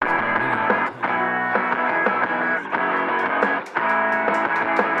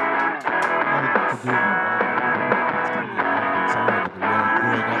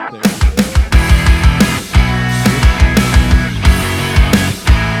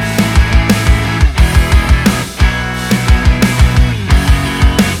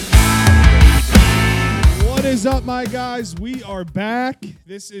up, my guys? We are back.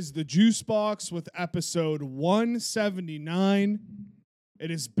 This is the Juice Box with episode 179. It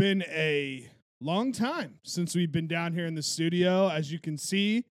has been a long time since we've been down here in the studio. As you can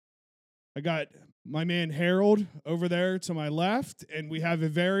see, I got my man Harold over there to my left, and we have a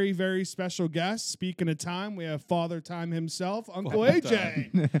very, very special guest. Speaking of time, we have Father Time himself, Uncle Father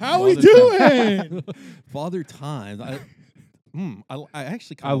AJ. Time. How we doing? Father Time. I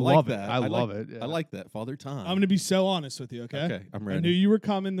actually I kind of like love that. it. I love it. Yeah. I like that. Father Time. I'm going to be so honest with you, okay? Okay, I'm ready. I knew you were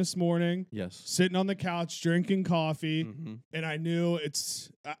coming this morning. Yes. Sitting on the couch drinking coffee, Mm-hmm. and I knew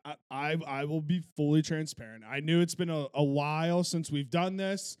I will be fully transparent. I knew it's been a while since we've done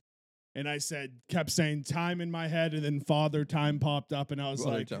this, and I kept saying time in my head, and then Father Time popped up, and I was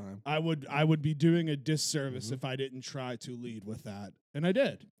Father like, Time. I would be doing a disservice if I didn't try to lead with that, and I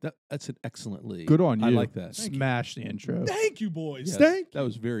did. That's an excellent lead. Good on you. I like that. Smash the intro. Thank you, boys. Yes, Thank you. That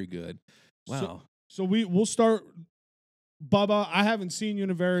was very good. Wow. So we'll start. Bubba, I haven't seen you in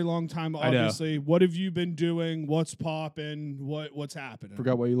a very long time, I know. obviously. What have you been doing? What's popping? What's happening?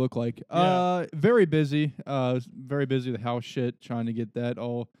 Forgot what you look like. Yeah. Very busy. Very busy with house shit, trying to get that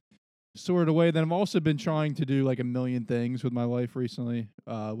all sorted away. Then I've also been trying to do like a million things with my life recently,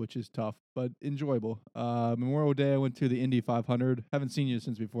 which is tough but enjoyable. Memorial Day, I went to the Indy 500. Haven't seen you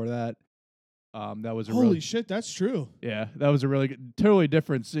since before that. That was a Holy really, shit, that's true. yeah, that was a really good, totally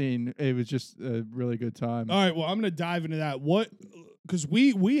different scene. It was just a really good time. All right, well, I'm going to dive into that. Because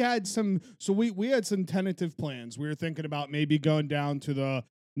we had some tentative plans. We were thinking about maybe going down to the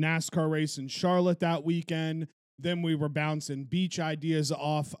NASCAR race in Charlotte that weekend. Then we were bouncing beach ideas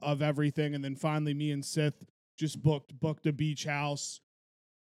off of everything, and then finally me and Sith just booked a beach house.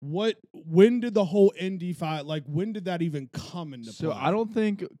 When did the whole Indy fight, when did that even come into play? So I don't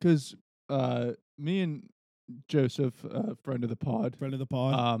think, because me and Joseph, friend of the pod,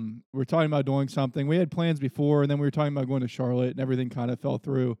 we're talking about doing something. We had plans before, and then we were talking about going to Charlotte, and everything kind of fell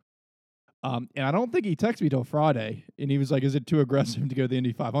through. And I don't think he texted me till Friday, and he was like, "Is it too aggressive to go to the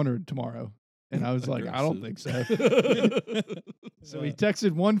Indy 500 tomorrow?" And I was like, "I don't think so." So he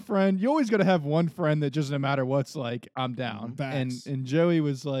texted one friend. You always got to have one friend that just no matter what's like, I'm down. Facts. And Joey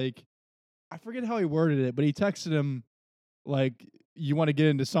was like, I forget how he worded it, but he texted him like, "You want to get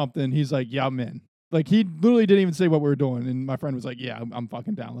into something?" He's like, "Yeah, I'm in." Like, he literally didn't even say what we were doing. And my friend was like, "Yeah, I'm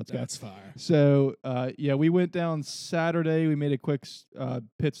fucking down. Let's go." That's fire. So, yeah, we went down Saturday. We made a quick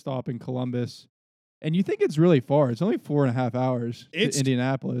pit stop in Columbus. And you think it's really far. It's only 4.5 hours to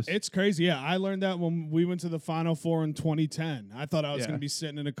Indianapolis. It's crazy. Yeah, I learned that when we went to the Final Four in 2010. I thought I was Yeah. going to be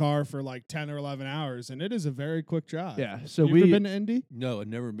sitting in a car for like 10 or 11 hours, and it is a very quick drive. Yeah. So you ever been to Indy? No, I've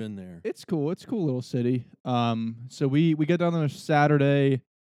never been there. It's cool. It's a cool little city. So we get down there Saturday.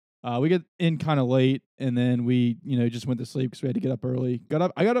 We get in kind of late, and then we just went to sleep because we had to get up early.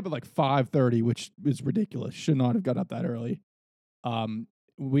 I got up at like 5:30, which is ridiculous. Should not have got up that early.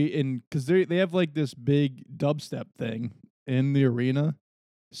 Because they have like this big dubstep thing in the arena.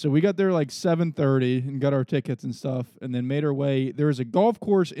 So we got there like 7:30 and got our tickets and stuff, and then made our way. There is a golf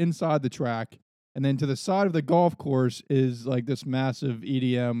course inside the track, and then to the side of the golf course is like this massive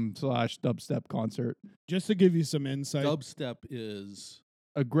EDM/dubstep concert. Just to give you some insight. Dubstep is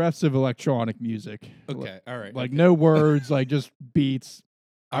Aggressive electronic music. okay. All right. Like okay. no words, like just beats.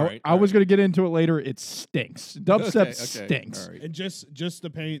 All right, I was going to get into it later. It stinks. Dubstep Okay, stinks. all right. And just to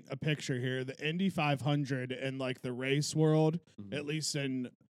paint a picture here, the Indy 500 and like the race world, Mhm. at least in,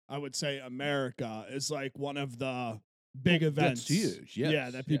 I would say, America, is like one of the big events. That's huge. Yes, yeah,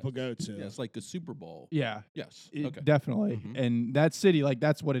 that people go to. Yeah, it's like the Super Bowl. Yeah. Yes. It- Okay. Definitely. Mhm. And that city, like,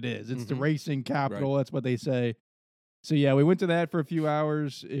 that's what it is. It's the Mhm. racing capital. That's what they say. So, yeah, we went to that for a few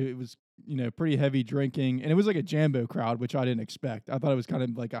hours. It was, pretty heavy drinking. And it was like a Jambo crowd, which I didn't expect. I thought it was kind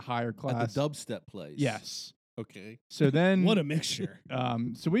of like a higher class. At the dubstep place. Yes. Okay. So then. What a mixture.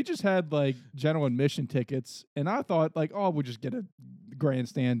 So we just had like general admission tickets, and I thought like, oh, we'll just get a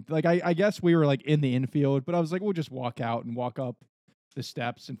grandstand. Like I guess we were like in the infield, but I was like, we'll just walk out and walk up the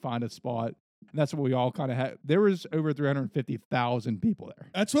steps and find a spot. And that's what we all kind of had. There was over 350,000 people there.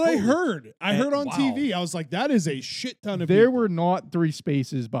 That's what I heard. I heard on wow. TV. I was like, that is a shit ton of There people. were not 3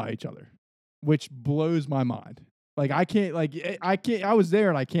 spaces by each other, which blows my mind. Like I was there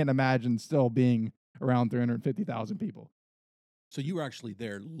and I can't imagine still being around 350,000 people. So you were actually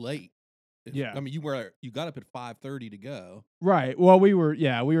there late. Yeah. I mean, you got up at 5:30 to go. Right. Well, we were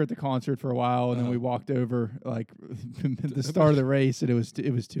at the concert for a while, and then we Uh-huh. walked over like at the start of the race, and it was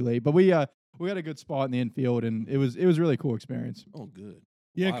too late. But we had a good spot in the infield, and it was really cool experience. Oh, good.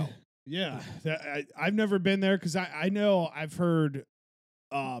 Yeah, Wow. yeah. I've never been there because I know I've heard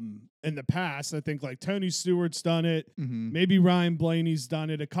in the past. I think like Tony Stewart's done it. Mm-hmm. Maybe Ryan Blaney's done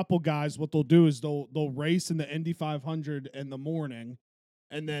it. A couple guys, what they'll do is they'll race in the Indy 500 in the morning,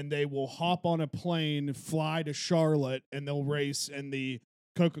 and then they will hop on a plane, fly to Charlotte, and they'll race in the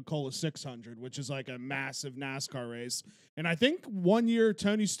Coca-Cola 600, which is like a massive NASCAR race. And I think one year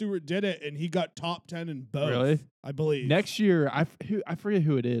Tony Stewart did it, and he got top 10 in both. Really? I believe. Next year, I forget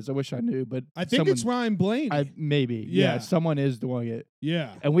who it is. I wish I knew, but I think it's Ryan Blaney. Maybe. Yeah. Someone is doing it.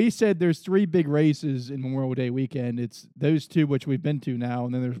 Yeah. And we said there's 3 big races in Memorial Day weekend. It's those 2, which we've been to now,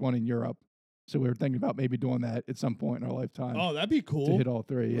 and then there's one in Europe. So we were thinking about maybe doing that at some point in our lifetime. Oh, that'd be cool. To hit all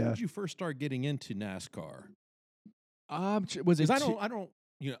 3, When did you first start getting into NASCAR? Was it? Because I don't,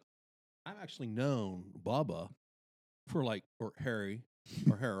 I've actually known Bubba for or Harry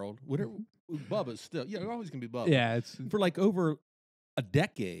or Harold, whatever. Bubba's still, always gonna be Bubba. Yeah, it's for like over a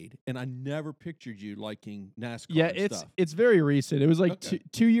decade, and I never pictured you liking NASCAR. Yeah, it's very recent. It was like Okay.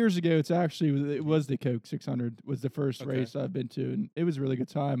 2 years ago. It was the Coke 600 was the first race I've been to, and it was a really good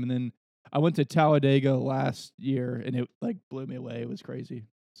time. And then I went to Talladega last year, and it like blew me away. It was crazy.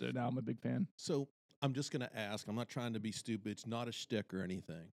 So now I'm a big fan. So I'm just gonna ask. I'm not trying to be stupid. It's not a shtick or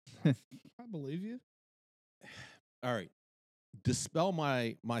anything. I believe you. All right. Dispel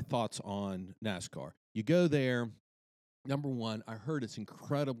my thoughts on NASCAR. You go there. Number one, I heard it's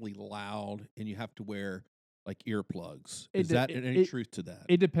incredibly loud, and you have to wear like earplugs. Is that any truth to that?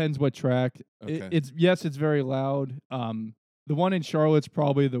 It depends what track. Okay. It's very loud. The one in Charlotte's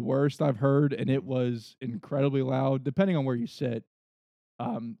probably the worst I've heard, and it was incredibly loud, depending on where you sit.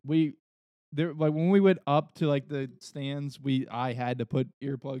 When we went up to like the stands, I had to put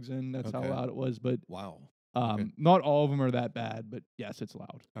earplugs in. That's how loud it was. But wow. not all of them are that bad. But yes, it's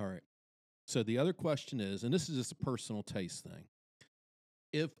loud. All right. So the other question is, and this is just a personal taste thing.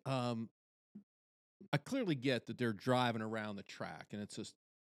 If I clearly get that they're driving around the track, and it's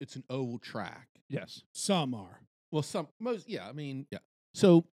an oval track. Yes, some are. Well, most.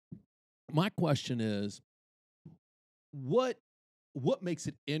 So my question is, what makes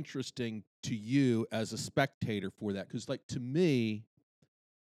it interesting to you as a spectator for that? Because, like, to me,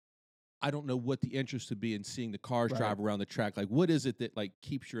 I don't know what the interest would be in seeing the cars drive around the track. Like, what is it that like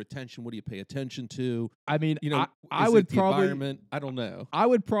keeps your attention? What do you pay attention to? I mean, I would probably environment. I don't know. I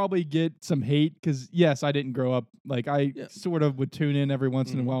would probably get some hate because yes, I didn't grow up like I sort of would tune in every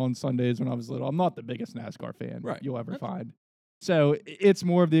once in a while on Sundays when I was little. I'm not the biggest NASCAR fan you'll ever find. So it's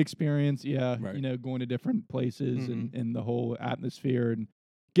more of the experience, going to different places and the whole atmosphere and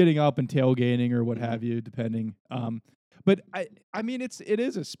getting up and tailgating or what have you, depending. But I mean, it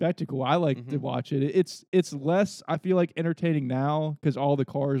is a spectacle. I like to watch it. It's less, I feel like, entertaining now because all the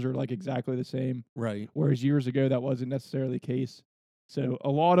cars are like exactly the same. Right. Whereas years ago, that wasn't necessarily the case. So a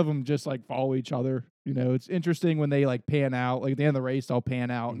lot of them just like follow each other. It's interesting when they like pan out. Like at the end of the race, they'll pan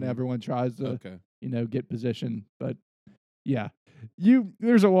out and everyone tries to, get position. But yeah,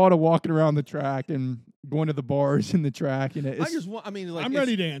 there's a lot of walking around the track and going to the bars in the track. And I'm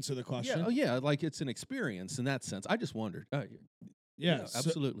ready to answer the question. Like it's an experience in that sense. I just wondered.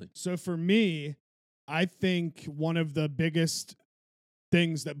 Absolutely. So for me, I think one of the biggest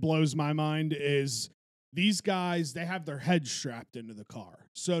things that blows my mind is these guys, they have their heads strapped into the car.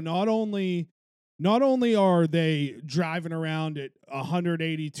 So not only are they driving around at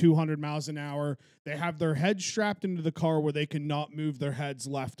 180, 200 miles an hour, they have their heads strapped into the car where they cannot move their heads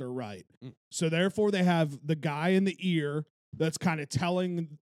left or right. So therefore, they have the guy in the ear that's kind of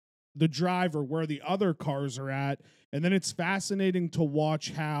telling the driver where the other cars are at. And then it's fascinating to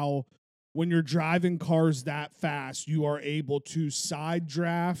watch how when you're driving cars that fast, you are able to side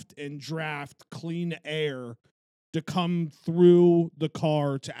draft and draft clean air to come through the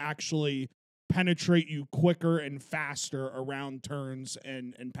car to actually penetrate you quicker and faster around turns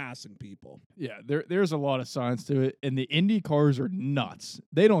and passing people. Yeah, there's a lot of science to it, and the Indy cars are nuts.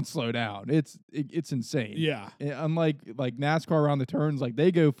 They don't slow down. It's insane. Yeah. Unlike like NASCAR around the turns, like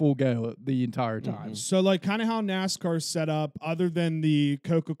they go full go the entire time. So like kind of how NASCAR's set up, other than the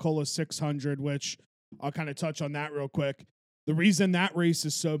Coca-Cola 600, which I'll kind of touch on that real quick. The reason that race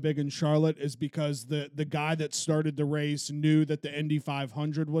is so big in Charlotte is because the guy that started the race knew that the Indy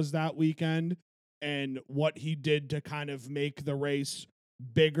 500 was that weekend, and what he did to kind of make the race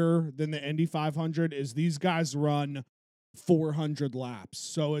bigger than the Indy 500 is these guys run 400 laps.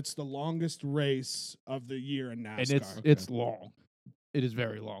 So it's the longest race of the year in NASCAR. And it's long. It is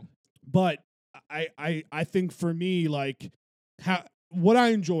very long. But I think for me, like what I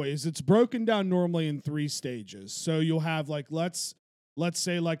enjoy is it's broken down normally in 3 stages. So you'll have like, let's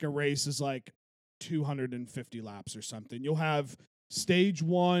say like a race is like 250 laps or something. You'll have stage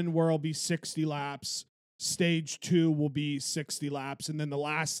 1 where it'll be 60 laps, Stage 2 will be 60 laps. And then the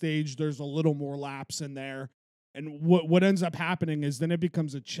last stage, there's a little more laps in there. And what ends up happening is then it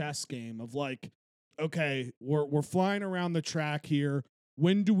becomes a chess game of like, okay, we're flying around the track here.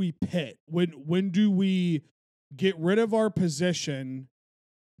 When do we pit? When do we get rid of our position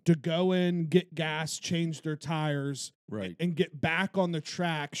to go in, get gas, change their tires, right, and get back on the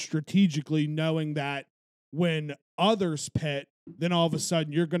track strategically, knowing that when others pit, then all of a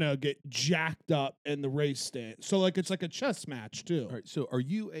sudden you're going to get jacked up in the race stand. So like it's like a chess match too. All right. So are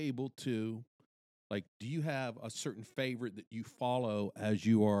you able to, like, do you have a certain favorite that you follow as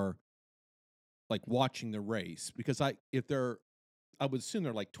you are like watching the race? Because I would assume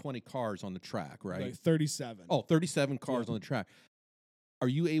there are like 20 cars on the track, right? Like 37. Oh, 37 cars on the track. Are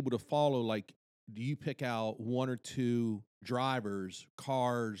you able to follow, like, do you pick out one or two drivers,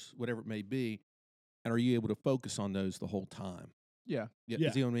 cars, whatever it may be, and are you able to focus on those the whole time? Yeah. You know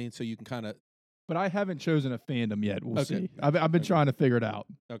what I mean? So you can kind of. But I haven't chosen a fandom yet. We'll Okay. see. I've been trying to figure it out.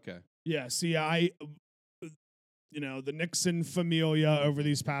 Okay. Yeah. See, the Nixon familia over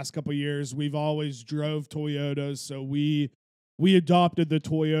these past couple years, we've always drove Toyotas, so we adopted the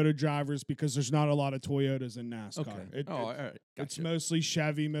Toyota drivers because there's not a lot of Toyotas in NASCAR. Okay. All right. Gotcha. It's mostly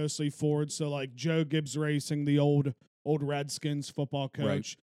Chevy, mostly Ford. So like Joe Gibbs Racing, the old Redskins football coach,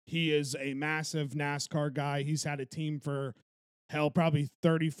 Right. He is a massive NASCAR guy. He's had a team for probably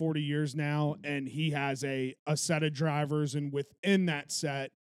 30, 40 years now, and he has a set of drivers, and within that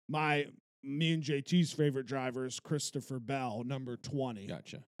set, me and JT's favorite driver is Christopher Bell, number 20.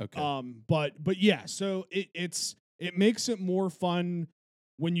 Gotcha. Okay. But yeah, so it makes it more fun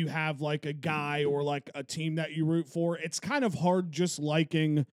when you have like a guy or like a team that you root for. It's kind of hard just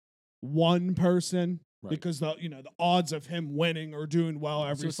liking one person because the odds of him winning or doing well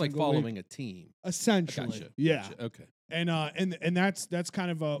every so it's like single following week, a team. essentially. Gotcha. Yeah. Gotcha. Okay. And that's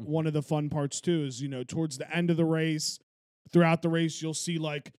kind of one of the fun parts too is, towards the end of the race, throughout the race, you'll see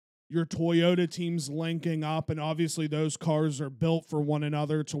like your Toyota teams linking up, and obviously those cars are built for one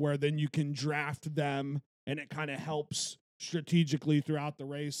another to where then you can draft them, and it kind of helps strategically throughout the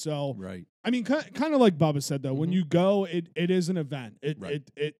race. So, right. I mean, kind of like Bubba said though, when you go, it is an event.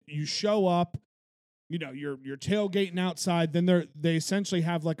 It you show up, you're tailgating outside. Then they essentially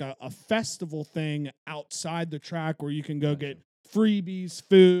have like a festival thing outside the track where you can go get freebies,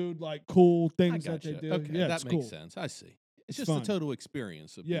 food, like cool things that they do. Okay, yeah, that it's makes cool. sense. I see. It's just fun. the total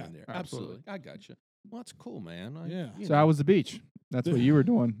experience of being there. Absolutely. I got you. Well, that's cool, man. So how was the beach? That's what you were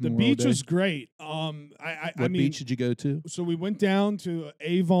doing. The beach was great. I What mean, beach did you go to? So we went down to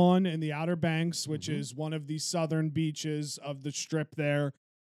Avon in the Outer Banks, which Mm-hmm. is one of the southern beaches of the strip there.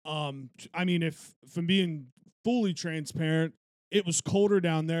 I mean, if I'm being fully transparent, it was colder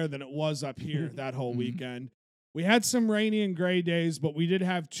down there than it was up here that whole weekend. We had some rainy and gray days, but we did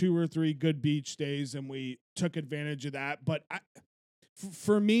have 2 or 3 good beach days, and we took advantage of that. But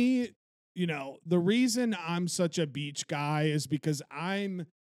for me, the reason I'm such a beach guy is because I'm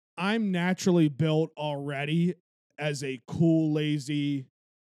naturally built already as a cool, lazy,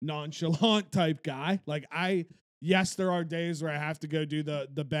 nonchalant type guy. Like yes, there are days where I have to go do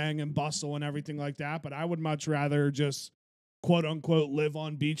the bang and bustle and everything like that, but I would much rather just quote unquote live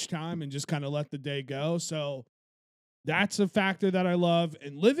on beach time and just kind of let the day go. So that's a factor that I love.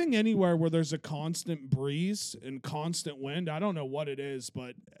 And living anywhere where there's a constant breeze and constant wind, I don't know what it is,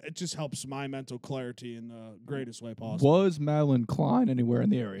 but it just helps my mental clarity in the greatest way possible. Was Madeline Klein anywhere in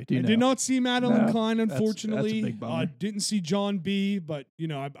the area? Do you know? Did not see Madeline No, Klein, that's a unfortunately. big bummer. Didn't see John B, but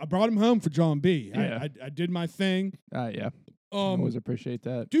I brought him home for John B. Yeah. I did my thing. Yeah. Always appreciate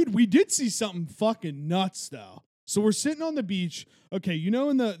that. Dude, we did see something fucking nuts though. So we're sitting on the beach. Okay,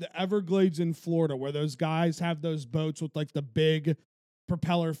 in the Everglades in Florida where those guys have those boats with like the big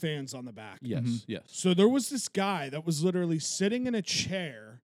propeller fans on the back. Yes, yes. So there was this guy that was literally sitting in a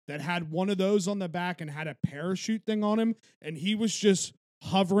chair that had one of those on the back and had a parachute thing on him, and he was just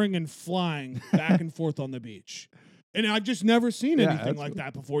hovering and flying back and forth on the beach. And I've just never seen anything like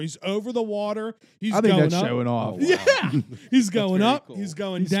that before. He's over the water. I think going that's up. showing off. Yeah. He's going very up. cool. He's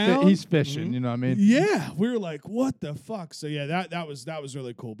going He's down. he's fishing. You know what I mean? Yeah. We were like, what the fuck? So yeah, that was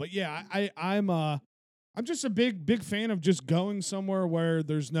really cool. But yeah, I'm just a big fan of just going somewhere where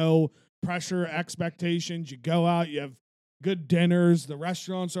there's no pressure, expectations. You go out, you have good dinners. The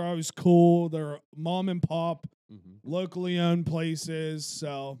restaurants are always cool. They're mom and pop, locally owned places.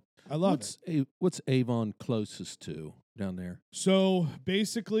 So I love it. What's Avon closest to down there? So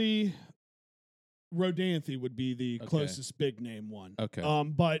basically, Rodanthe would be the closest big name one. Okay.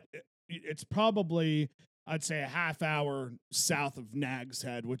 But it's probably, I'd say, a half hour south of Nags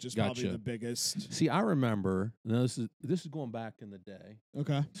Head, which is probably Gotcha. the biggest. See, I remember. Now this is going back in the day.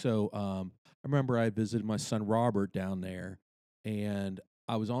 Okay. So remember I visited my son Robert down there, and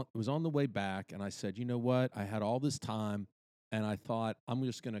it was on the way back, and I said, you know what? I had all this time, and I thought I'm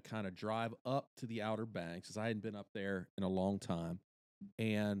just going to kind of drive up to the Outer Banks, because I hadn't been up there in a long time,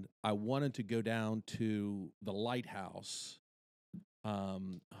 and I wanted to go down to the lighthouse,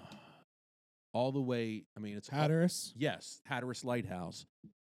 all the way. I mean, it's Hatteras. Yes, Hatteras Lighthouse.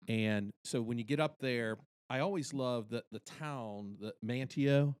 And so when you get up there, I always love the town, the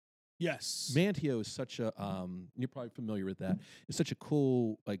Manteo. Yes. Manteo is such a you're probably familiar with that. It's such a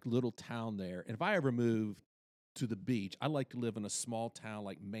cool like little town there. And if I ever move to the beach, I like to live in a small town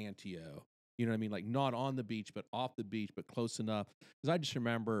like Manteo. You know what I mean? Like not on the beach, but off the beach, but close enough. Because I just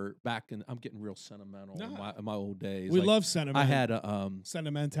remember I'm getting real sentimental in my old days. We love sentiment. I had a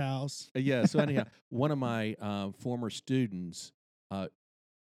sentimentals. Yeah. So anyhow, one of my former students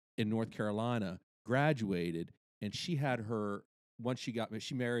in North Carolina graduated, and she had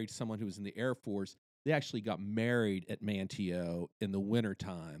she married someone who was in the Air Force. They actually got married at Manteo in the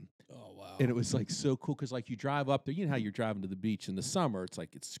wintertime. Oh, wow. And it was like so cool because like you drive up there, you know how you're driving to the beach in the summer. It's like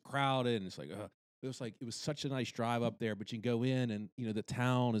it's crowded and it's like, it was such a nice drive up there, but you can go in and, you know, the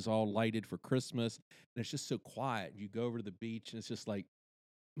town is all lighted for Christmas and it's just so quiet. You go over to the beach and it's just like,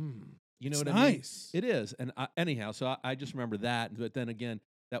 you know it's what I mean? Nice. It is. And anyhow, so I just remember that. But then again,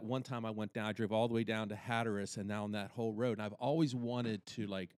 that one time I went down, I drove all the way down to Hatteras and now on that whole road. And I've always wanted to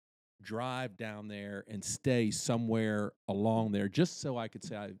like drive down there and stay somewhere along there just so I could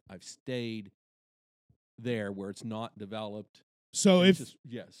say I've stayed there where it's not developed. So if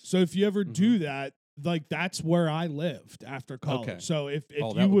you ever Mm-hmm. do that, like that's where I lived after college. Okay. So if that you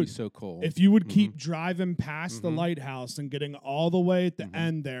would would be so cool. if you would Mhm. keep driving past the Mhm. lighthouse and getting all the way at the Mhm.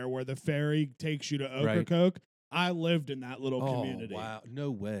 end there where the ferry takes you to Right. Ocracoke, I lived in that little community. Wow,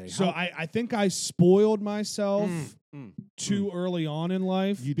 no way. So How- I think I spoiled myself too mm. early on in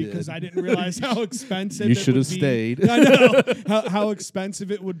life You because did. I didn't realize how expensive You it should would have be. stayed. I know how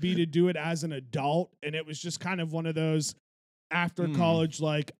expensive it would be to do it as an adult, and it was just kind of one of those after college,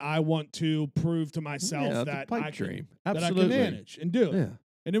 like I want to prove to myself Yeah, that pipe I can, dream. that I Absolutely. can manage and do it, Yeah.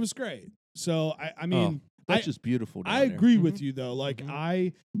 and it was great. So I mean, That's just beautiful. I down agree there. with you though. Like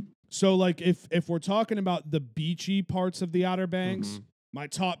Mhm. so like if we're talking about the beachy parts of the Outer Banks, Mhm. my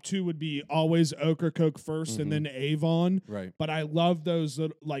top two would be always Ocracoke 1st and then Avon. Right. But I love those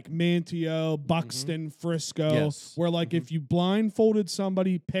like Manteo, Buxton, Frisco, Yes. where like if you blindfolded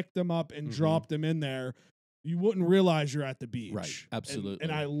somebody, picked them up, and dropped them in there, you wouldn't realize you're at the beach. Right. Absolutely.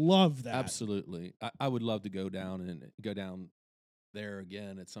 And I love that. Absolutely. I would love to go down there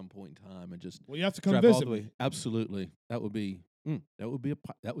again at some point in time and just Well, you have to come drive all visit the way. me. Absolutely. That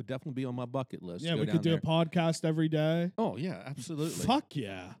would definitely be on my bucket list. Yeah, Go we down could do there. a podcast every day. Oh yeah, absolutely. Fuck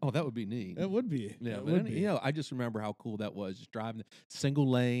yeah. Oh, that would be neat. It would be. Yeah, it but would be. you know, I just remember how cool that was. Just driving single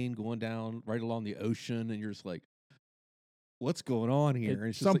lane, going down right along the ocean, and you're just like, "What's going on here?" And At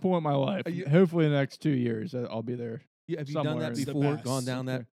it's just some like, point in my life, hopefully in the next 2 years, I'll be there. have you done somewhere. that It's the before? best. Gone down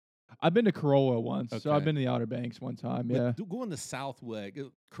that? I've been to Corolla once, so Okay. I've been to the Outer Banks one time. But Yeah, going the south way,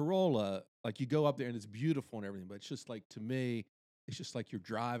 Corolla, like you go up there and it's beautiful and everything, but it's just like to me, it's just like you're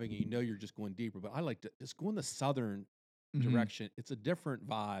driving and you know you're just going deeper. But I like to just go in the southern direction. It's a different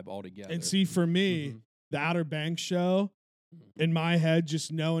vibe altogether. And see, for me, Mhm. the Outer Banks show, in my head,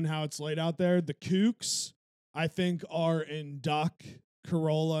 just knowing how it's laid out there, the Kooks, I think, are in Duck,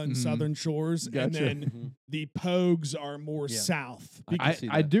 Corolla, and Mhm. Southern Shores. Gotcha. And then Mhm. the Pogues are more Yeah. south. I can see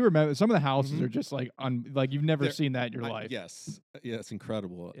I that. do remember some of the houses Mhm. are just like like you've never They're- seen that in your I- life. Yes, yeah, it's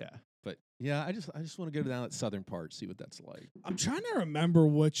incredible. Yeah. But yeah, I just want to go down that southern part, see what that's like. I'm trying to remember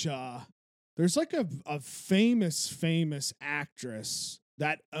which there's like a famous actress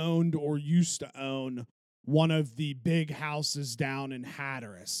that owned or used to own one of the big houses down in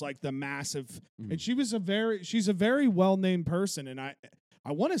Hatteras, like the massive, and she's a very well-named person, and I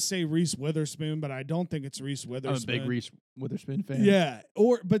want to say Reese Witherspoon, but I don't think it's Reese I'm Witherspoon. a big Reese Witherspoon fan. Yeah,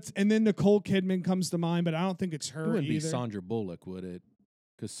 and then Nicole Kidman comes to mind, but I don't think it's It her wouldn't be either. Sandra Bullock, would it?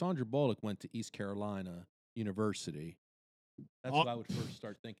 Because Sandra Bullock went to East Carolina University. That's what I would first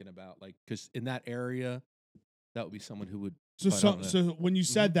start thinking about. Like, because in that area, that would be someone who would. So, but I don't know. so when you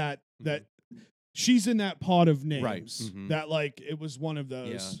said that she's in that pot of names, Right, mhm. that like it was one of those.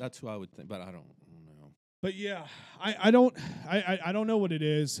 Yeah, that's who I would think, but I don't know. But yeah, I don't know what it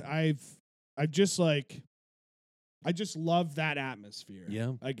is. I just love that atmosphere.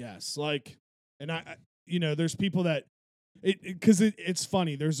 Yeah. I guess like, and there's people that it's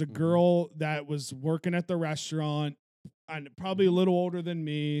funny. There's a Mhm. girl that was working at the restaurant, and probably a little older than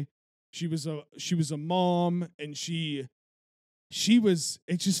me. She was a mom, and she was.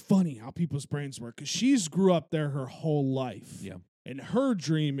 It's just funny how people's brains work because she's grew up there her whole life. Yeah. and her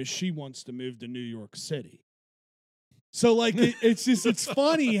dream is she wants to move to New York City. So like it's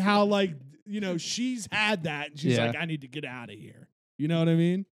funny how like, she's had that and she's like, I need to get out of here. You know what I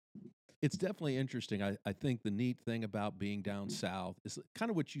mean? It's definitely interesting. I think the neat thing about being down south is kind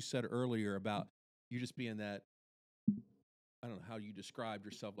of what you said earlier about you just being that, I don't know how you described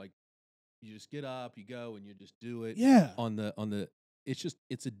yourself, like you just get up, you go, and you just do it. Yeah.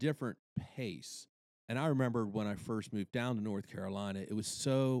 It's a different pace. And I remember when I first moved down to North Carolina,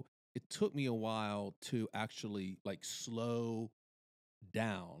 it took me a while to actually like slow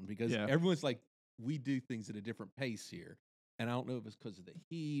down because everyone's like, we do things at a different pace here. And I don't know if it's because of the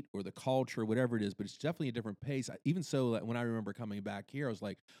heat or the culture, whatever it is, but it's definitely a different pace. Even so, that when I remember coming back here, I was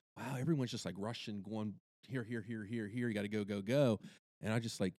like, wow, everyone's just like rushing, going here. You got to go, go, go. And I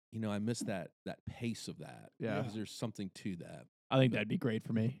just like, I miss that pace of that. Yeah. Because there's something to that. I think that'd be great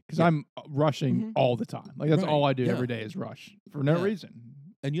for me because I'm rushing all the time. Like that's all I do every day is rush for no reason.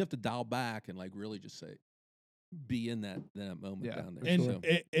 And you have to dial back and like really just be in that moment down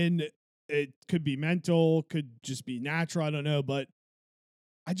there. And it could be mental, could just be natural. I don't know, but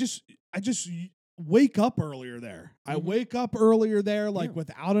I just wake up earlier there. I wake up earlier there, like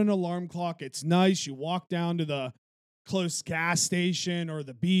without an alarm clock. It's nice. You walk down to the close gas station or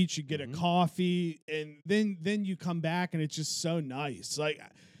the beach, you get a coffee, and then you come back, and it's just so nice. Like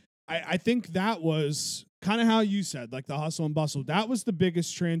I think that was kind of how you said, like the hustle and bustle. That was the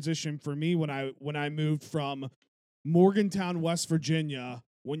biggest transition for me when I moved from Morgantown, West Virginia,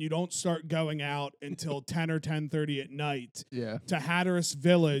 when you don't start going out until 10 or 10:30 at night, to Hatteras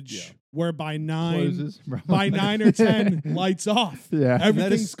Village, where by 9 or 10 lights off. Yeah,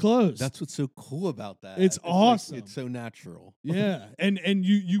 everything's closed. That's what's so cool about that. It's awesome. Like, it's so natural. Yeah, and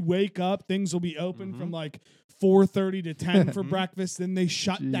you wake up, things will be open from like 4:30 to 10 for breakfast. Then they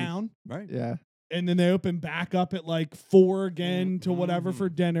shut down. Right. Yeah, and then they open back up at like 4 again to whatever for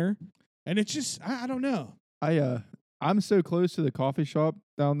dinner. And it's just I don't know. I'm so close to the coffee shop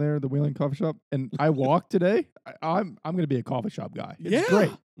down there, the Wheeling Coffee Shop, and I walked today. I'm going to be a coffee shop guy. It's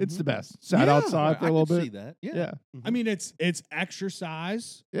great. It's the best. Sat outside for a little bit. See that. Yeah. Mm-hmm. I mean, it's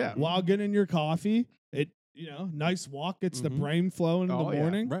exercise. Yeah. While getting your coffee, nice walk. It's the brain flowing in the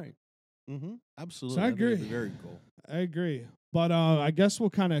morning. Yeah. Right. Absolutely. So I agree. Very cool. I agree. But I guess we'll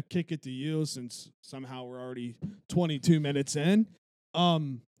kind of kick it to you since somehow we're already 22 minutes in.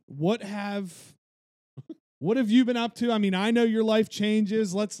 What have you been up to? I mean, I know your life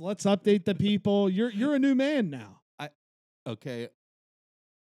changes. Let's update the people. You're a new man now. Okay.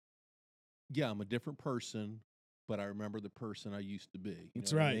 Yeah, I'm a different person, but I remember the person I used to be.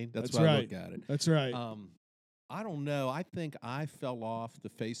 That's right. I mean? That's why I look at it. That's right. I don't know. I think I fell off the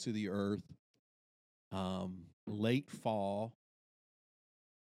face of the earth late fall.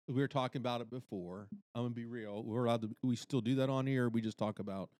 We were talking about it before. I'm gonna be real. We're allowed to. We still do that on here. Or we just talk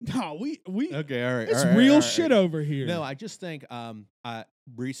about. No, we. Okay, all right. It's real shit over here. No, I just think. I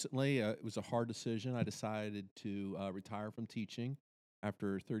recently it was a hard decision. I decided to retire from teaching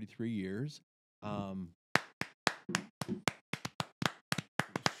after 33 years. It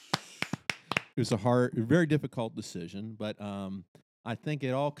was a very difficult decision, but I think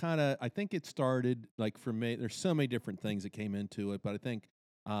it all I think it started like for me. There's so many different things that came into it, but I think.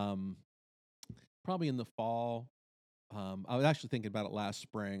 Probably in the fall. I was actually thinking about it last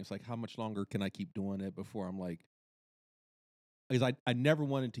spring. It's like, how much longer can I keep doing it before I'm like, because I never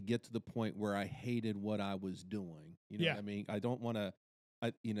wanted to get to the point where I hated what I was doing. You know what I mean? I don't want to,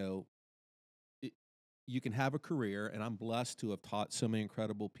 you can have a career, and I'm blessed to have taught so many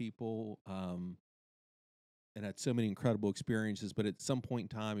incredible people, and had so many incredible experiences. But at some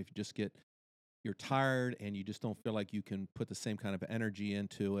point in time, if you're tired and you just don't feel like you can put the same kind of energy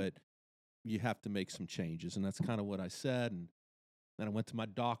into it, you have to make some changes. And that's kind of what I said. And then I went to my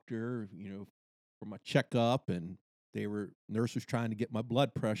doctor, for my checkup, and nurse was trying to get my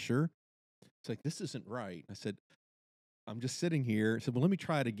blood pressure. It's like, this isn't right. I said, I'm just sitting here. I said, well, let me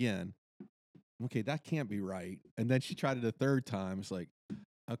try it again. Okay, that can't be right. And then she tried it a third time. It's like,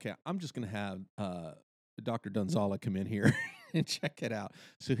 okay, I'm just going to have Dr. Dunzala come in here and check it out.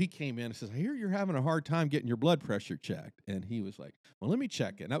 So he came in and says, I hear you're having a hard time getting your blood pressure checked. And he was like, well, let me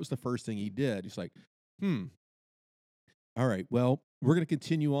check it. And that was the first thing he did. He's like, all right, well, we're going to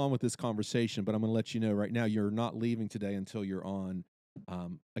continue on with this conversation, but I'm going to let you know right now, you're not leaving today until you're on, I'll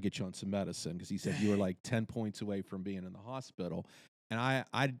get you on some medicine, because he said you were like 10 points away from being in the hospital. And I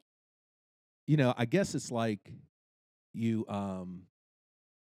guess it's like you, when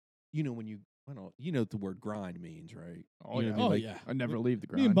you, I don't know, what the word grind means, right? Oh, you know yeah. What I mean? Yeah. I never leave the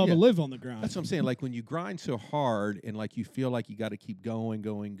grind. Me and Bubba live on the grind. That's what I'm saying. Like when you grind so hard and like you feel like you got to keep going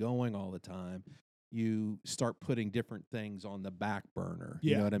all the time, you start putting different things on the back burner.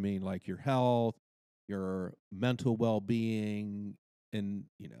 Yeah. You know what I mean? Like your health, your mental well-being, and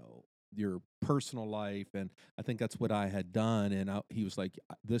your personal life. And I think that's what I had done. And he was like,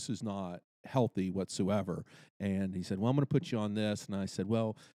 "This is not healthy whatsoever." And he said, "Well, I'm going to put you on this." And I said,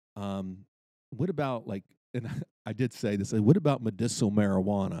 "Well, what about like?" And I did say this. What about medicinal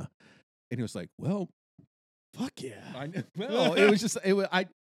marijuana? And he was like, "Well, fuck yeah." Well, it was just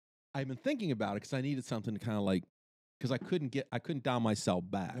I've been thinking about it because I needed something to kind of like, because I couldn't dial myself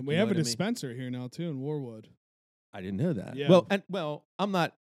back. And we have a dispenser here now too in Warwood. I didn't know that. Yeah. Well, I'm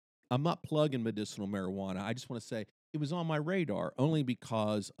not plugging medicinal marijuana. I just want to say it was on my radar only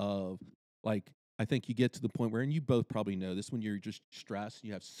because of like, I think you get to the point where, and you both probably know this, when you're just stressed,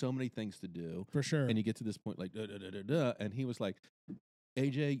 you have so many things to do. For sure. And you get to this point like, and he was like,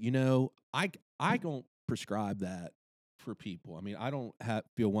 AJ, I don't prescribe that for people. I mean, I don't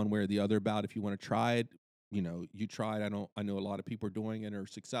feel one way or the other about if you want to try it, you try it. I know a lot of people are doing it and are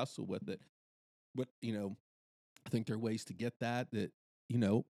successful with it. But, I think there are ways to get that,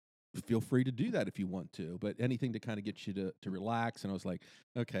 feel free to do that if you want to, but anything to kind of get you to relax. And I was like,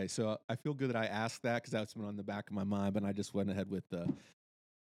 okay, so I feel good that I asked that because that's been on the back of my mind, but I just went ahead with the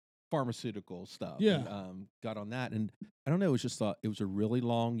pharmaceutical stuff. Yeah. And, got on that. And I don't know, it was just it was a really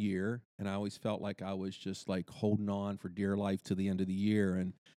long year. And I always felt like I was just like holding on for dear life to the end of the year.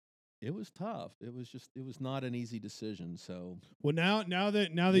 And it was tough. It was not an easy decision. So, well, now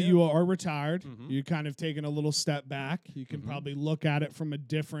that you are retired, Mhm. you're kind of taking a little step back. You can Mhm. probably look at it from a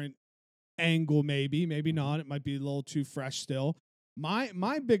different angle, maybe not. It might be a little too fresh still.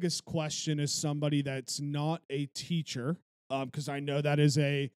 My biggest question is somebody that's not a teacher, because I know that is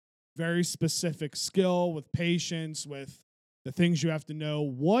a very specific skill with patience, with the things you have to know.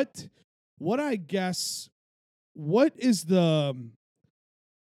 What is the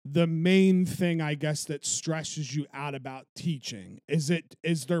main thing, I guess, that stresses you out about teaching? Is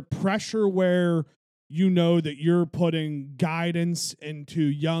there pressure where you know that you're putting guidance into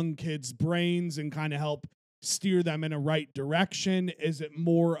young kids' brains and kind of help steer them in a right direction? Is it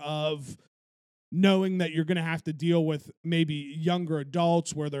more of knowing that you're going to have to deal with maybe younger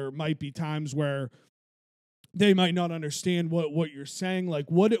adults where there might be times where they might not understand what you're saying?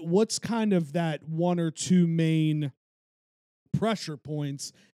 Like what's kind of that one or two main pressure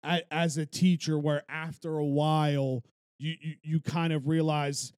points as a teacher where after a while you kind of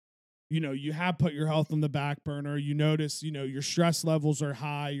realize, you have put your health on the back burner. You notice, your stress levels are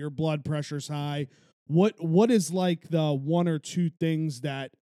high, your blood pressure's high. What is like the one or two things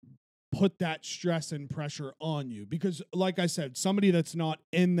that put that stress and pressure on you? Because like I said, somebody that's not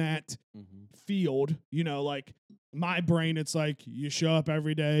in that field, like my brain, it's like you show up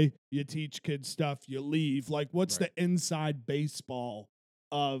every day, you teach kids stuff, you leave. Like what's the inside baseball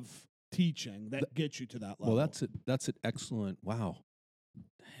of teaching that gets you to that level? Well, that's an excellent, wow.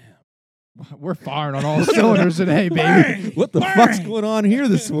 We're firing on all cylinders today, baby. Bang! What the Bang! fuck's going on here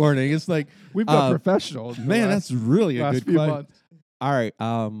this morning? It's like, We've got professionals. man, that's really a good few question. months. All right.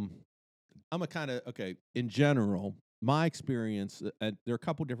 I'm a kind of, okay, in general, my experience, there are a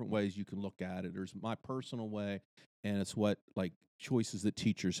couple different ways you can look at it. There's my personal way, and it's what like choices that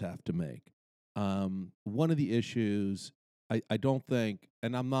teachers have to make. One of the issues, I don't think,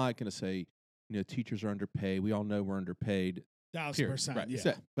 and I'm not going to say, teachers are underpaid. We all know we're underpaid. 1,000%. Right.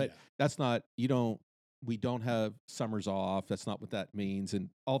 Yeah. But that's not, we don't have summers off. That's not what that means. And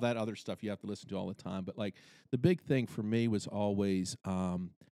all that other stuff you have to listen to all the time. But like the big thing for me was always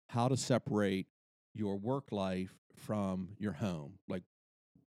how to separate your work life from your home. Like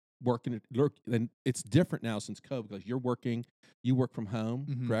and it's different now since COVID because you work from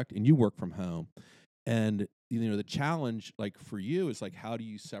home, correct? And you work from home. And, the challenge like for you is like, how do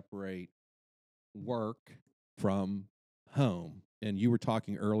you separate work from home? And you were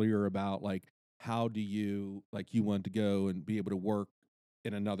talking earlier about like, how do you, like you wanted to go and be able to work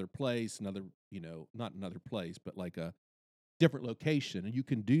in another place, not another place, but like a different location. And you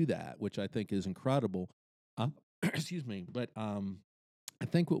can do that, which I think is incredible. Excuse me. But I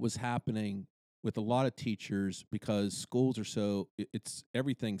think what was happening with a lot of teachers, because schools are it's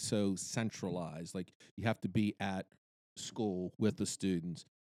everything's so centralized, like you have to be at school with the students.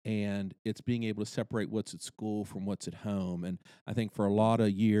 And it's being able to separate what's at school from what's at home. And I think for a lot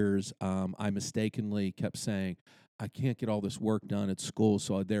of years, I mistakenly kept saying, I can't get all this work done at school,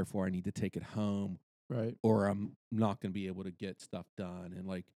 so therefore I need to take it home, Right. or I'm not going to be able to get stuff done. And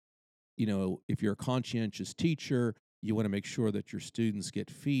like, if you're a conscientious teacher, you want to make sure that your students get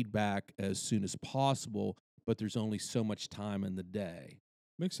feedback as soon as possible, but there's only so much time in the day.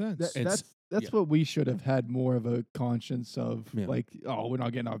 Makes sense. That's what we should have had more of a conscience of. Yeah. Like, oh, we're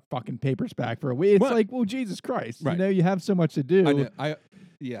not getting our fucking papers back for a week. It's like, well, Jesus Christ, Right. you have so much to do. I know.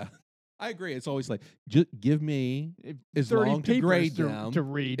 I agree. It's always like, just give me as 30 long to papers grade down to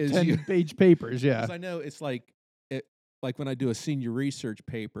read 10 10-page papers. Yeah, 'cause I know it's like when I do a senior research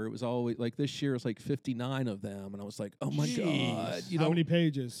paper, it was always like this year it was like 59 of them, and I was like, oh my god, How many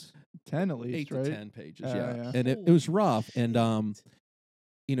pages? 10 at least, 8 right? to 10 pages, Yeah. and it was rough, and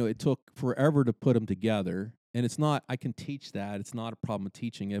it took forever to put them together, and it's not. I can teach that; it's not a problem of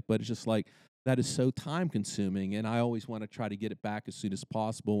teaching it, but it's just like that is so time consuming, and I always want to try to get it back as soon as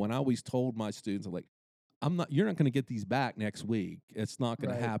possible. And I always told my students, I'm like, you're not going to get these back next week. It's not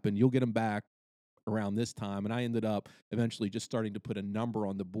going to happen. You'll get them back around this time. And I ended up eventually just starting to put a number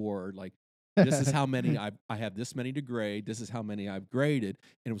on the board, like, this is how many I have this many to grade. This is how many I've graded.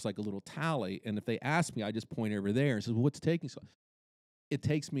 And it was like a little tally. And if they ask me, I just point over there and say, well, what's taking so? It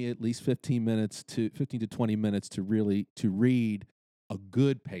takes me at least 15 to 20 minutes to read a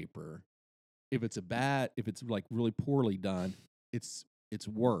good paper. If it's like really poorly done, it's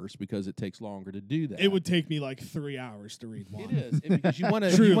worse because it takes longer to do that. It would take me like 3 hours to read one. It is because you want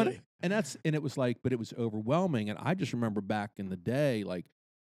to, and it was like, but it was overwhelming. And I just remember back in the day, like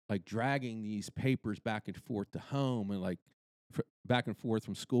dragging these papers back and forth to home, and like back and forth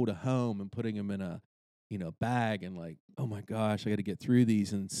from school to home, and putting them in a bag, and like, oh my gosh, I got to get through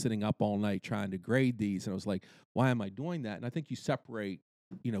these, and sitting up all night trying to grade these. And I was like, why am I doing that? And I think you separate,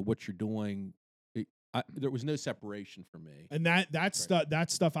 what you're doing. There was no separation for me, and that's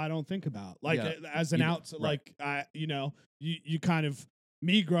stuff I don't think about. Like as an like you kind of,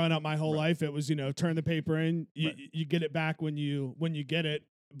 me growing up my whole life, it was turn the paper in, you get it back when you get it,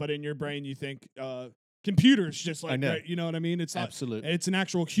 but in your brain you think computers just like you know what I mean. It's not, absolutely, it's an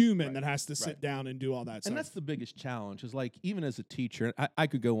actual human that has to sit down and do all that stuff. And that's the biggest challenge. Is like, even as a teacher, I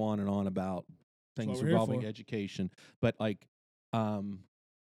could go on and on about things involving education, but like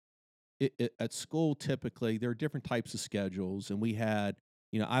at school, typically there are different types of schedules, and we had,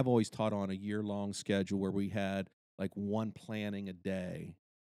 I've always taught on a year-long schedule where we had like one planning a day,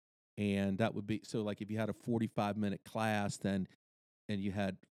 and that would be, so like if you had a 45-minute class, and you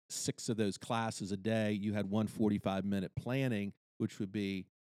had 6 of those classes a day, you had 1 45-minute planning, which would be,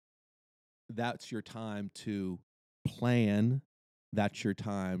 that's your time to plan, that's your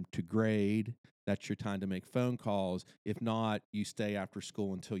time to grade, that's your time to make phone calls. If not, you stay after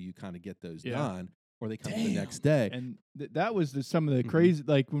school until you kind of get those done, or they come the next day. And that was some of the crazy,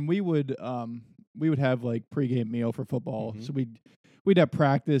 like when we would have like pregame meal for football. So we'd have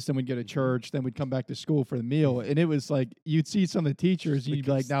practice, then we'd go to church, then we'd come back to school for the meal. And it was like, you'd see some of the teachers, and you'd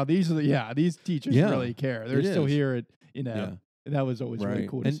be like, now these teachers really care. They're still here at, and that was always really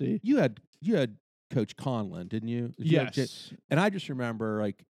cool to see. You had Coach Conlon, didn't you? Yes. And I just remember,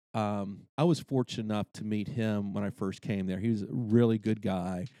 like, I was fortunate enough to meet him when I first came there. He was a really good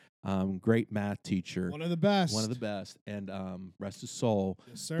guy, great math teacher. One of the best. And rest his soul.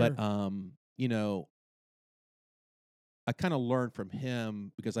 Yes, sir. But, I kind of learned from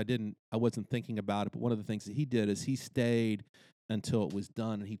him because I wasn't thinking about it. But one of the things that he did is he stayed until it was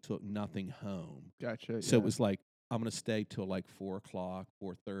done, and he took nothing home. Gotcha. So it was like, I'm going to stay till like 4:00,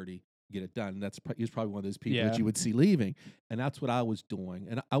 4:30. Get it done. And he was probably one of those people that you would see leaving. And that's what I was doing.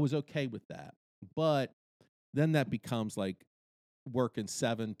 And I was okay with that. But then that becomes like working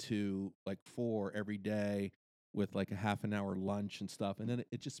 7 to like 4 every day with like a half an hour lunch and stuff. And then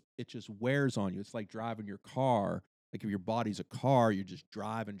it just wears on you. It's like driving your car. Like if your body's a car, you're just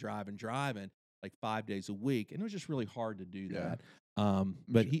driving like 5 days a week. And it was just really hard to do that.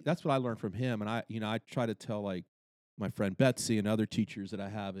 But that's what I learned from him. And I try to tell like my friend Betsy and other teachers that I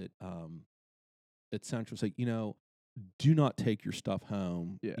have at Central, say, do not take your stuff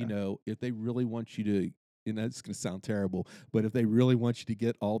home. If they really want you to, it's going to sound terrible, but if they really want you to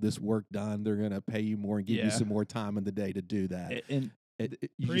get all this work done, they're going to pay you more and give you some more time in the day to do that. And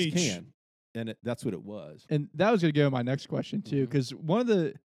you just can. And that's what it was. And that was going to go to my next question too, because one of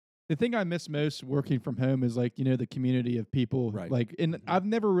the thing I miss most working from home is like, the community of people. Right. Like, and I've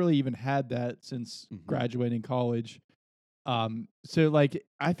never really even had that since graduating college. So like,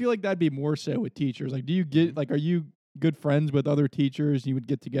 I feel like that'd be more so with teachers. Like, do you get, like, are you good friends with other teachers? You would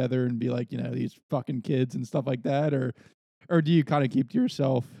get together and be like, these fucking kids and stuff like that, or do you kind of keep to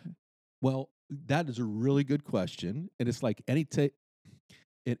yourself? Well, that is a really good question. And it's like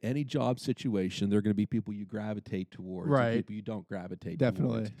in any job situation, there are going to be people you gravitate towards, and people you don't gravitate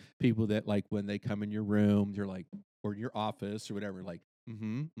Definitely. towards. People that, like, when they come in your room, you're like, or in your office or whatever, like,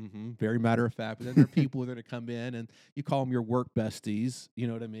 Very matter of fact. But then there are people that are come in and you call them your work besties. You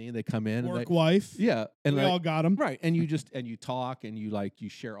know what I mean? They come in Work and wife. yeah, and we all got them. right. And you talk and you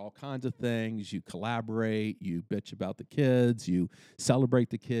share all kinds of things. You collaborate. You bitch about the kids. You celebrate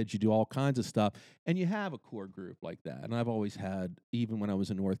the kids. You do all kinds of stuff. And you have a core group like that. And I've always had, even when I was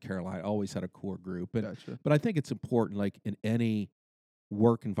in North Carolina, I always had a core group. But I think it's important, like in any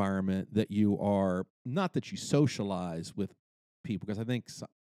work environment, that you are not that you socialize with people, because I think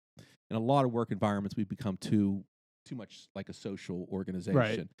in a lot of work environments we've become too much like a social organization.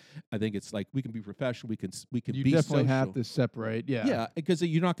 Right. I think it's like we can be professional, we can You be definitely social. have to separate. Yeah. Yeah, because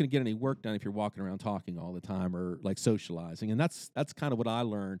you're not going to get any work done if you're walking around talking all the time or like socializing, and that's kind of what I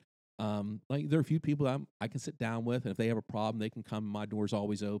learned. Like there are a few people I can sit down with, and if they have a problem, they can come. My door's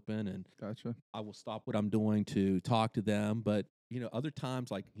always open, and Gotcha. I will stop what I'm doing to talk to them. But other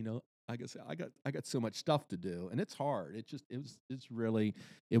times, like I guess I got so much stuff to do, and it's hard.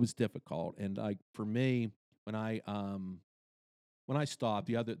 It was difficult, and like for me, when I stopped,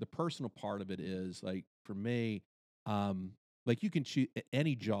 the personal part of it is like for me, like you can choose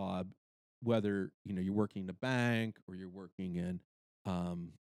any job, whether you're working in a bank or you're working in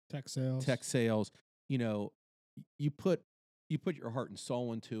Tech sales. Tech sales. You put your heart and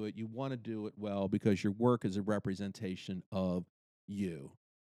soul into it. You want to do it well because your work is a representation of you.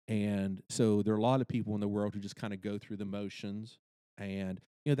 And so there are a lot of people in the world who just kind of go through the motions, and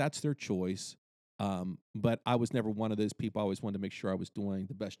that's their choice. But I was never one of those people. I always wanted to make sure I was doing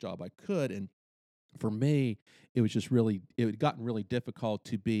the best job I could. And for me, it had gotten really difficult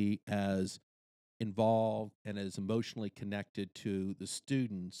to be as involved and as emotionally connected to the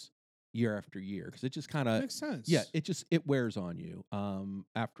students year after year, because it just kind of makes sense. Yeah, it wears on you.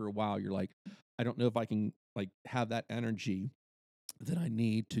 After a while, you're like, I don't know if I can like have that energy that I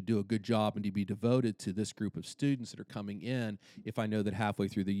need to do a good job and to be devoted to this group of students that are coming in, if I know that halfway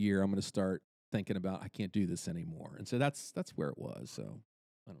through the year I'm going to start thinking about I can't do this anymore. And so that's where it was. So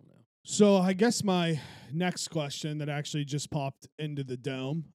I don't know. So I guess my next question that actually just popped into the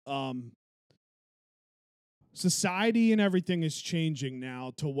dome. Society and everything is changing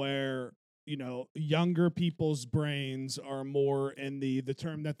now to where younger people's brains are more in the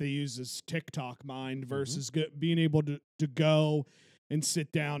term that they use is TikTok mind versus being able to go and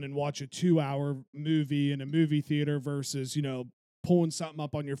sit down and watch a 2-hour movie in a movie theater versus pulling something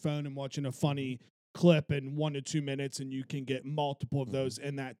up on your phone and watching a funny clip in 1 to 2 minutes, and you can get multiple of those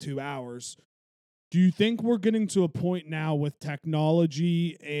in that 2 hours. Do you think we're getting to a point now with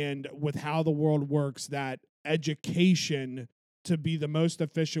technology and with how the world works that education, to be the most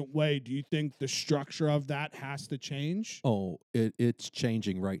efficient way, do you think the structure of that has to change? Oh, it's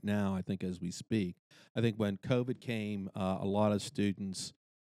changing right now, I think, as we speak. I think when COVID came, a lot of students,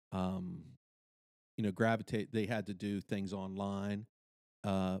 gravitate. They had to do things online.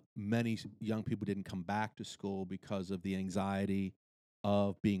 Many young people didn't come back to school because of the anxiety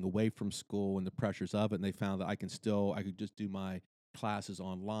of being away from school and the pressures of it. And they found that I could just do my classes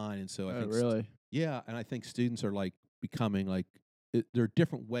online. And so I think, really? Yeah. And I think students are like becoming like, there are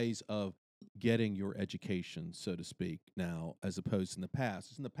different ways of getting your education, so to speak, now, as opposed to in the past.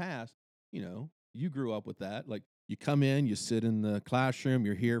 'Cause in the past, you grew up with that. Like you come in, you sit in the classroom,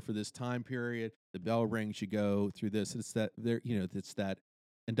 you're here for this time period, the bell rings, you go through this. It's that it's that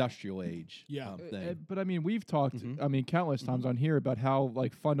industrial age thing. But I mean, we've talked, countless times on here about how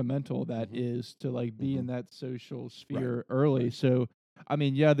like fundamental that is to like be in that social sphere early. Right. So, I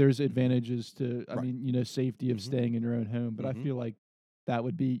mean, yeah, there's advantages to, Right. safety of staying in your own home, but I feel like that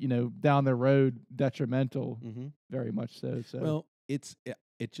would be, down the road detrimental, very much so. So, Well,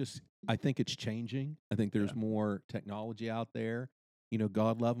 I think it's changing. I think there's more technology out there.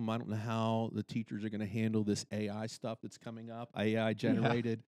 God love them. I don't know how the teachers are going to handle this AI stuff that's coming up. AI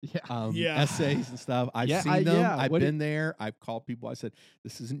generated essays and stuff. I've seen them. I've been there. I've called people. I said,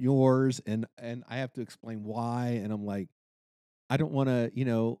 "This isn't yours," and I have to explain why. And I'm like, I don't want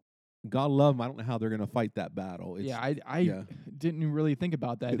to. God love them. I don't know how they're going to fight that battle. I didn't really think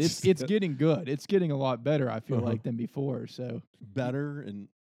about that. It's getting good. It's getting a lot better, I feel like, than before. So better. And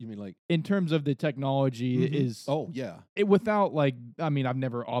you mean like in terms of the technology is without like, I mean, I've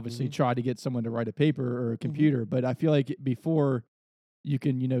never obviously tried to get someone to write a paper or a computer, but I feel like before you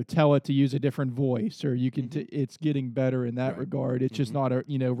can tell it to use a different voice, or you can it's getting better in that regard. It's just not a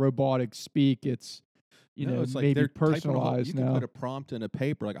robotic speak. It's it's like maybe they're personalized you now. can put a prompt in a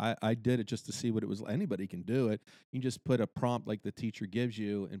paper. Like I did it just to see what it was. Anybody can do it. You can just put a prompt like the teacher gives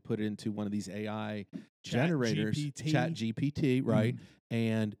you and put it into one of these AI generators, Chat GPT, right?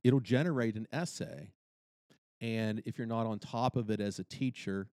 And it'll generate an essay. And if you're not on top of it as a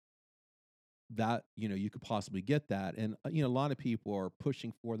teacher, that, you could possibly get that. And, a lot of people are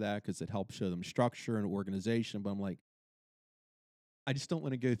pushing for that because it helps show them structure and organization. But I'm like, I just don't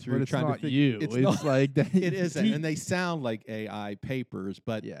want to go through But it's trying not to you. It's It's not, like that. it isn't. And they sound like AI papers,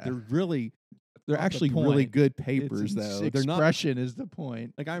 but Yeah. they're Not the actually really point. good papers, though. They're not. Expression is the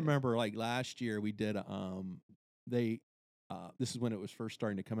point. Like I remember, like last year we did. This is when it was first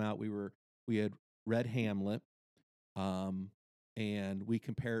starting to come out. We had read Hamlet, and we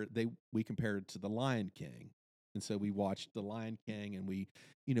compared it to the Lion King, and so we watched the Lion King, and we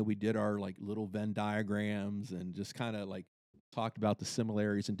did our like little Venn diagrams and just kind of like talked about the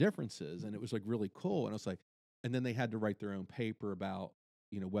similarities and differences, and it was like really cool. And I was like, and then they had to write their own paper about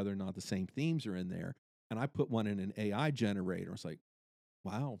whether or not the same themes are in there, and I put one in an AI generator. I was like,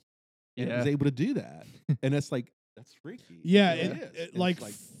 wow, and it was able to do that, and it's like. That's freaky. Yeah, it is. Like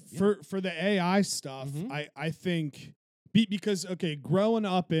for the AI stuff, I think because growing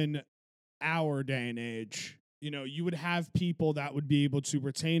up in our day and age, you would have people that would be able to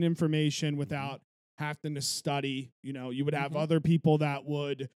retain information without having to study. You would have other people that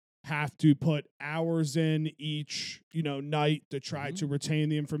would have to put hours in each night to try to retain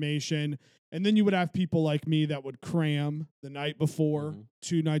the information, and then you would have people like me that would cram the night before,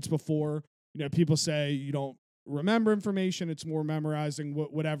 2 nights before. People say you don't remember information, it's more memorizing,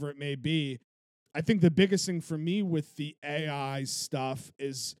 whatever it may be. I think the biggest thing for me with the AI stuff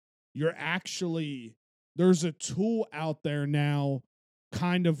is there's a tool out there now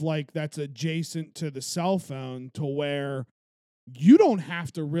kind of like that's adjacent to the cell phone to where you don't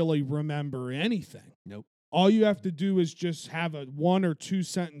have to really remember anything. Nope. All you have to do is just have a 1 or 2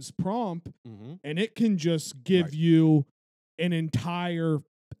 sentence prompt, and it can just give you an entire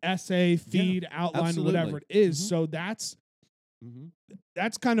essay, feed, outline, absolutely. whatever it is. So that's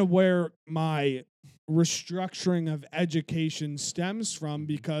kind of where my restructuring of education stems from,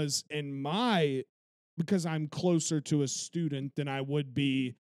 because I'm closer to a student than I would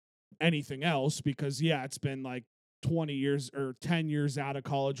be anything else, because it's been like 20 years or 10 years out of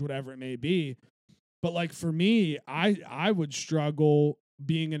college, whatever it may be. But like for me, I would struggle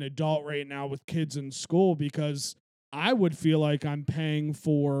being an adult right now with kids in school, because I would feel like I'm paying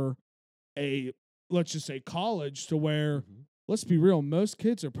for let's just say college, to where, let's be real, most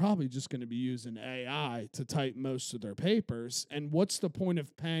kids are probably just going to be using AI to type most of their papers. And what's the point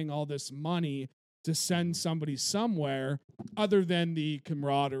of paying all this money to send somebody somewhere other than the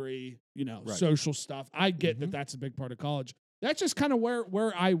camaraderie, social stuff? I get that that's a big part of college. That's just kind of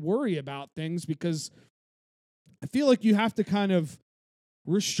where I worry about things, because I feel like you have to kind of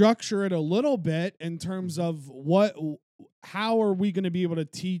restructure it a little bit in terms of how are we going to be able to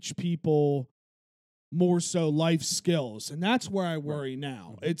teach people more so life skills. And that's where I worry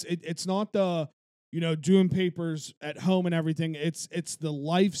now. It's not the doing papers at home and everything. It's the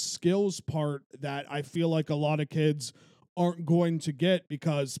life skills part that I feel like a lot of kids aren't going to get,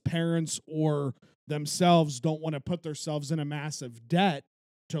 because parents or themselves don't want to put themselves in a massive debt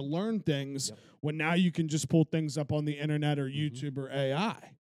to learn things, when now you can just pull things up on the internet or YouTube or AI.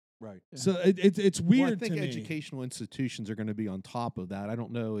 Right. Yeah. So it's weird. Well, I think to me. educational institutions are going to be on top of that. I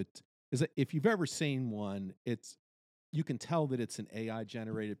don't know. If you've ever seen one, you can tell that it's an AI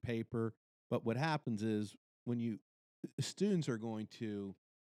generated paper. But what happens is when students are going to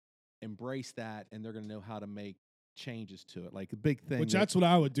embrace that, and they're going to know how to make changes to it. Like the big thing, which that's what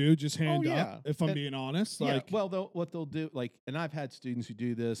I would do, just hand up, if I'm being honest. Like, well, what they'll do, like, and I've had students who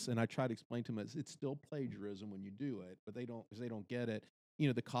do this, and I try to explain to them it's still plagiarism when you do it, but they don't get it.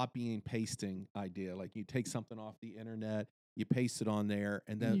 The copying and pasting idea, like you take something off the internet, you paste it on there,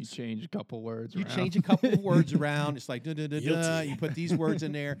 and then you change a couple words. You change a couple of words around. It's like you put these words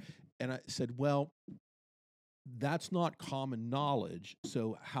in there, and I said, well, that's not common knowledge.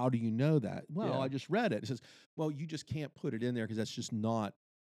 So how do you know that? Well, I just read it. It says, well, you just can't put it in there because that's just not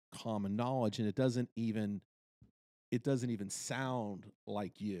common knowledge, and it doesn't even sound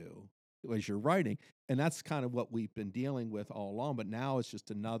like you as you're writing. And that's kind of what we've been dealing with all along. But now it's just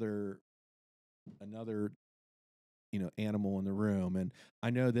another animal in the room. And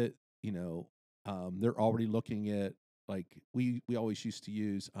I know that they're already looking at, like, we always used to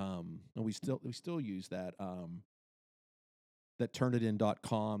use, and we still use that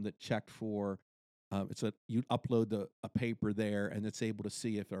turnitin.com that checked for, you upload a paper there, and it's able to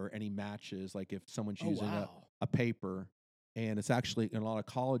see if there are any matches, like if someone's using a paper. And it's actually, and a lot of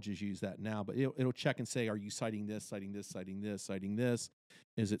colleges use that now, but it'll check and say, are you citing this, citing this, citing this, citing this?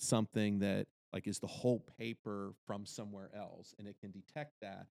 Is it something that, like, is the whole paper from somewhere else? And it can detect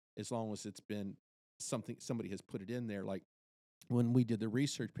that as long as it's been somebody has put it in there. Like when we did the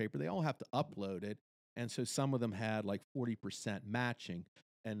research paper, they all have to upload it. And so some of them had like 40% matching.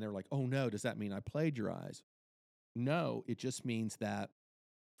 and they're like, oh no, does that mean I plagiarize? No, it just means that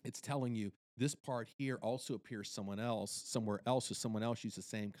it's telling you this part here also appears somewhere else, so someone else used the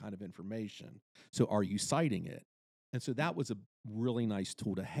same kind of information. So are you citing it? And so that was a really nice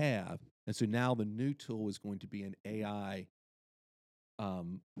tool to have. And so now the new tool is going to be an AI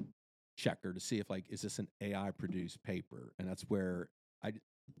checker to see if, like, is this an AI produced paper? And that's where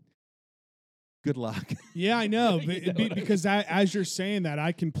good luck. Yeah, I know, You know because as you're saying that,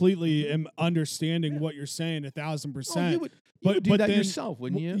 I completely am understanding what you're saying 1,000%. You would do that then, yourself,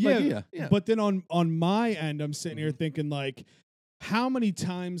 wouldn't you? Yeah, yeah. But then on my end, I'm sitting here thinking, like, how many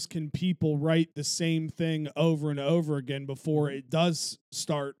times can people write the same thing over and over again before it does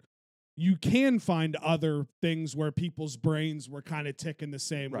start? You can find other things where people's brains were kind of ticking the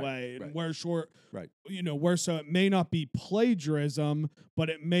same way, and where so it may not be plagiarism, but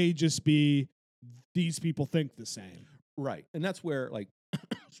it may just be these people think the same. Right. And that's where, like,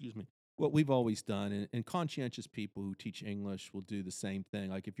 excuse me, what we've always done, and conscientious people who teach English will do the same thing.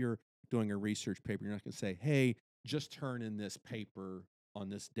 Like, if you're doing a research paper, you're not going to say, hey, just turn in this paper on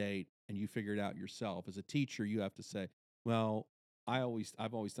this date and you figure it out yourself. As a teacher, you have to say, well, I've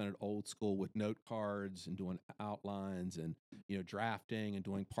always done it old school with note cards and doing outlines and, drafting and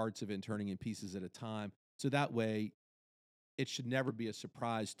doing parts of it and turning in pieces at a time. So that way it should never be a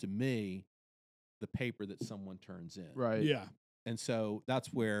surprise to me, the paper that someone turns in. Right. Yeah. And so that's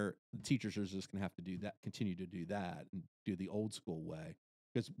where the teachers are just going to have to do that, continue to do that and do the old school way.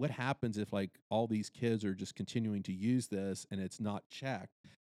 Because what happens if, like, all these kids are just continuing to use this and it's not checked,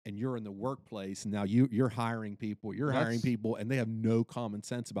 and you're in the workplace and now you're hiring people, and they have no common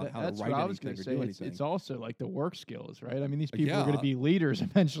sense about how to write anything or do anything. It's also like the work skills, right? I mean, these people are going to be leaders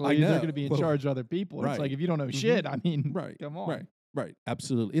eventually. They're going to be in charge of other people. It's like, if you don't know shit, I mean, come on. Right.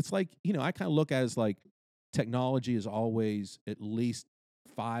 Absolutely. It's like, I kind of look at it as like technology is always at least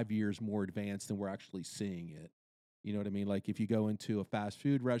 5 years more advanced than we're actually seeing it. You know what I mean? Like, if you go into a fast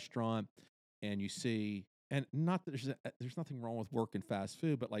food restaurant and you see, and not that there's nothing wrong with working fast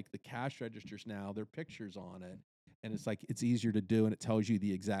food, but like the cash registers now, there are pictures on it, and it's like it's easier to do, and it tells you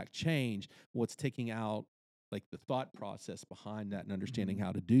the exact change. What's taking out, like, the thought process behind that and understanding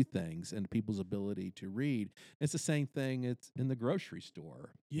how to do things and people's ability to read. It's the same thing. It's in the grocery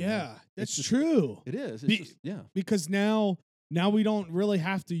store. Yeah, that's true. It is. It's because now we don't really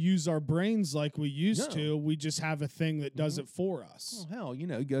have to use our brains like we used to. We just have a thing that does it for us. Oh, hell,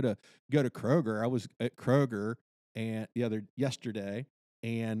 go to Kroger. I was at Kroger yesterday,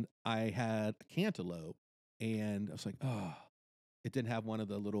 and I had a cantaloupe, and I was like, oh, it didn't have one of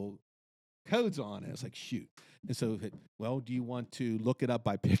the little codes on it. I was like, shoot. And so, do you want to look it up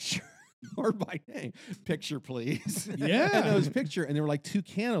by picture or by name? Picture, please. Yeah. And it was picture, and there were like two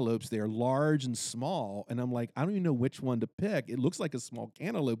cantaloupes there, large and small. And I'm like, I don't even know which one to pick. It looks like a small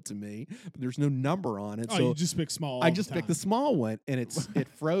cantaloupe to me, but there's no number on it. Oh, so you just pick small. I just picked the small one, and it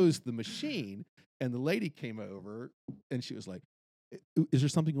froze the machine. And the lady came over, and she was like, is there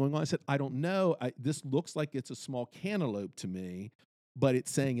something going on? I said, I don't know. This looks like it's a small cantaloupe to me, but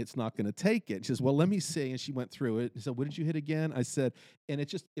it's saying it's not going to take it. She says, well, let me see. And she went through it. And said, what did you hit again? I said, and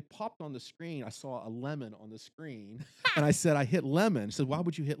it popped on the screen. I saw a lemon on the screen. And I said, I hit lemon. She said, why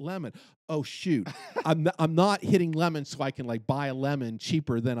would you hit lemon? Oh, shoot. I'm not hitting lemon so I can, like, buy a lemon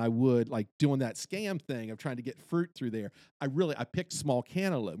cheaper than I would, like, doing that scam thing of trying to get fruit through there. I picked small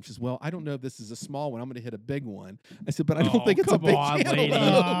cantaloupe. She says, well, I don't know if this is a small one. I'm going to hit a big one. I said, but I don't think it's a big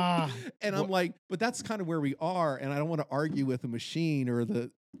cantaloupe. And I'm like, but that's kind of where we are. And I don't want to argue with a machine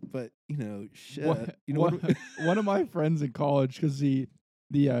but shit. One of my friends in college, because the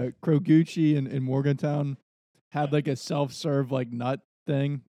Kroguchi in Morgantown had like a self-serve like nut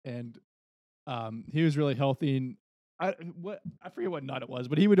thing, and he was really healthy, and I forget what nut it was,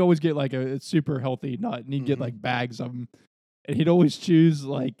 but he would always get like a super healthy nut, and he'd get like bags of them. And he'd always choose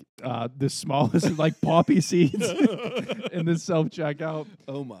like the smallest, like poppy seeds in the self-checkout.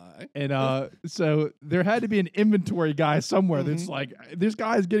 Oh my! And so there had to be an inventory guy somewhere that's like, this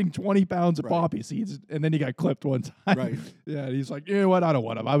guy's getting 20 pounds of poppy seeds, and then he got clipped one time. Right? Yeah. And he's like, you know what? I don't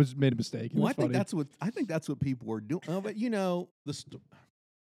want them. I made a mistake. Well, I think that's what people were doing. But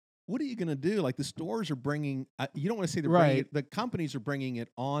what are you going to do? Like, the stores are bringing. You don't want to say the companies are bringing it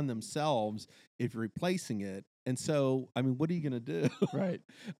on themselves if you're replacing it. And so, I mean, what are you going to do? Right.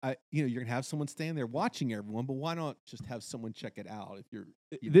 You're going to have someone stand there watching everyone, but why not just have someone check it out? If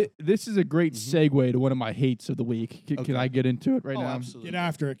you're, This is a great segue to one of my hates of the week. Can I get into it now? Absolutely. Get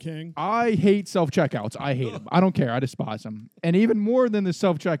after it, King. I hate self-checkouts. I hate them. I don't care. I despise them. And even more than the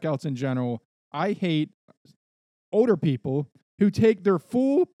self-checkouts in general, I hate older people who take their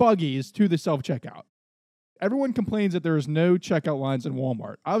full buggies to the self-checkout. everyone complains that there is no checkout lines in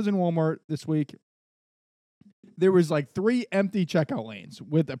Walmart. I was in Walmart this week. There was like 3 empty checkout lanes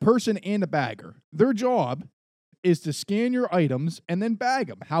with a person and a bagger. Their job is to scan your items and then bag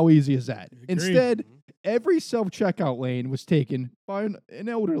them. How easy is that? Agreed. Instead, every self-checkout lane was taken by an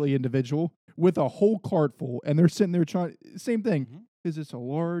elderly individual with a whole cart full, and they're sitting there trying, same thing. Is this a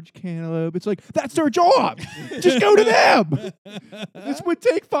large cantaloupe? It's like, that's their job. Just go to them. This would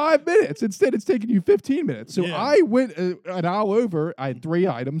take 5 minutes. Instead, it's taking you 15 minutes. So I went an aisle over. I had 3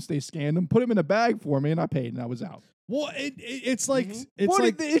 items. They scanned them, put them in a bag for me, and I paid, and I was out. Well, it's like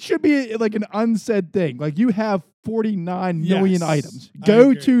it should be like an unsaid thing. Like, you have 49 million items. I Go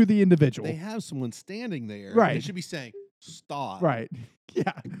agree. to the individual. They have someone standing there. Right. They should be saying, stop. Right.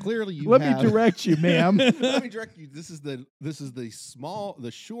 Yeah. Clearly, you Let have. me direct you, ma'am. Let me direct you. This is the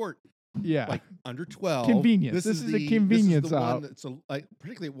short, Yeah. like under 12. Convenience. This is a convenience This is the aisle. one that's like,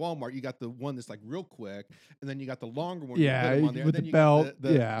 particularly at Walmart, you got the one that's like real quick, and then you got the longer one. Yeah, you put 'em on there, with and the then you belt.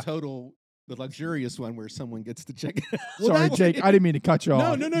 got the luxurious one where someone gets to check it out. Sorry, Jake. I didn't mean to cut you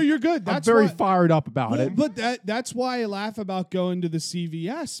off. No, you're good. I'm That's very why, fired up about it. But that's why I laugh about going to the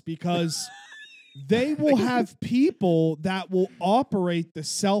CVS, because they will have people that will operate the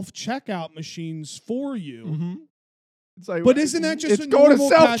self-checkout machines for you. It's like, But isn't that just it's a going to normal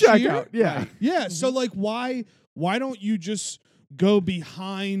self-checkout? cashier? Yeah. Right. Yeah. So like, why don't you just go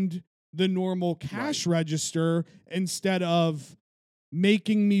behind the normal cash register instead of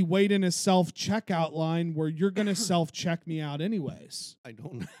making me wait in a self-checkout line where you're going to self-check me out anyways? I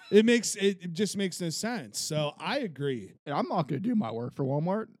don't know. It just makes no sense. So I agree. I'm not going to do my work for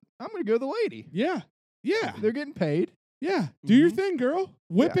Walmart. I'm going to go to the lady. Yeah. Yeah. They're getting paid. Yeah. Do your thing, girl.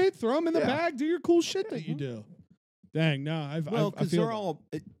 Whip Yeah. it, throw them in the Yeah. bag, do your cool shit that you do. Dang, no, I Because feel they're all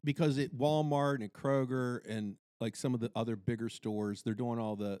because at Walmart and at Kroger and like some of the other bigger stores, they're doing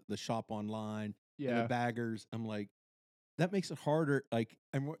all the shop online. And the baggers. I'm like, that makes it harder. Like,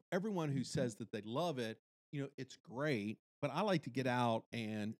 and everyone who says that they love it, it's great. But I like to get out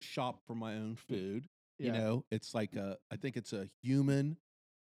and shop for my own food. It's like I think it's a human.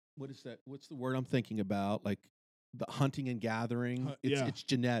 What is that? What's the word I'm thinking about? Like the hunting and gathering. It's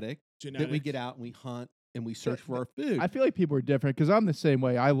genetic that we get out and we hunt and we search for our food. I feel like people are different because I'm the same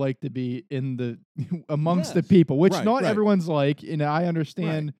way. I like to be in the amongst the people, which not everyone's like. And I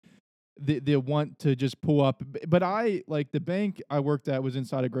understand the want to just pull up. But I like the bank I worked at was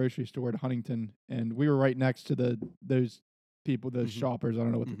inside a grocery store at Huntington, and we were right next to those people, those shoppers. I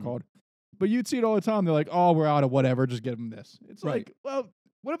don't know what they're called. But you'd see it all the time. They're like, "Oh, we're out of whatever. Just give them this." It's like, well,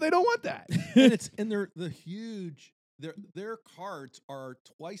 what if they don't want that? and they're the huge. Their carts are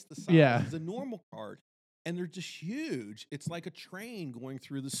twice the size as a normal cart, and they're just huge. It's like a train going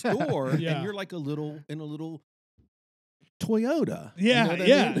through the store, and you're like in a little Toyota. Yeah, you know what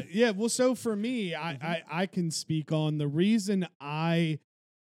I mean? yeah. Well, so for me, I can speak on the reason I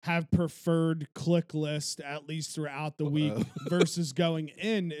have preferred click list at least throughout the week versus going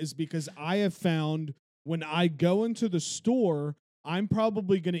in is because I have found when I go into the store, I'm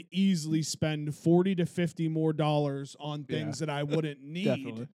probably going to easily spend $40 to $50 more on things that I wouldn't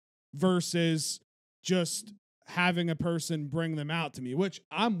need versus just having a person bring them out to me, which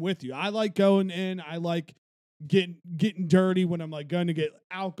I'm with you. I like going in. I like getting dirty when I'm like going to get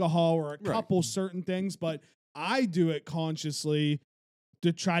alcohol or a couple certain things, but I do it consciously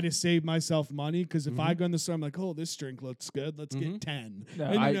to try to save myself money, because if I go in the store, I'm like, oh, this drink looks good. Let's get 10. No,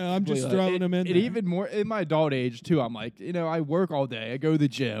 and, I'm just throwing them in there. Even more in my adult age, too, I'm like, I work all day. I go to the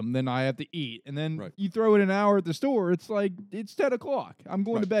gym. Then I have to eat. And then you throw in an hour at the store. It's like, it's 10 o'clock. I'm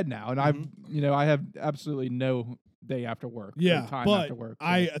going to bed now. And I have absolutely no day after work. Yeah, no time but after work.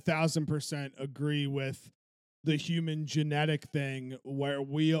 I 1,000% agree with the human genetic thing where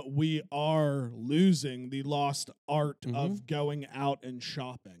we are losing the lost art of going out and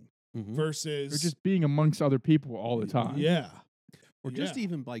shopping versus or just being amongst other people all the time. Yeah. Or just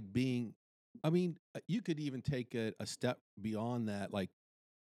even like being, I mean, you could even take a step beyond that, like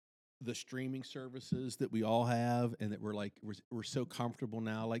the streaming services that we all have and that we're so comfortable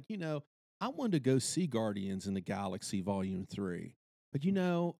now. Like, I wanted to go see Guardians in the Galaxy Volume 3, but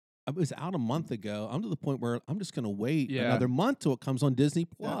it was out a month ago. I'm to the point where I'm just going to wait another month till it comes on Disney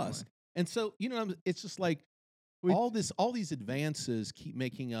Plus. And so, it's just like all these advances keep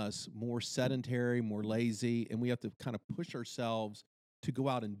making us more sedentary, more lazy, and we have to kind of push ourselves to go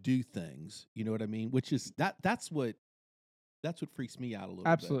out and do things. You know what I mean? Which is that's what freaks me out a little bit.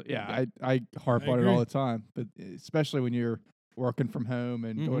 Absolutely. Yeah, I harp on it all the time, but especially when you're working from home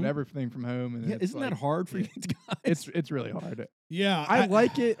and doing everything from home. And yeah, isn't that hard for you guys? It's really hard. Yeah, I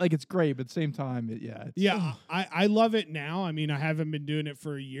like it. Like, it's great, but at the same time, I love it now. I mean, I haven't been doing it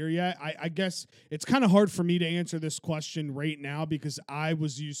for a year yet. I guess it's kind of hard for me to answer this question right now because I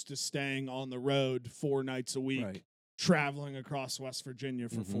was used to staying on the road 4 nights a week, traveling across West Virginia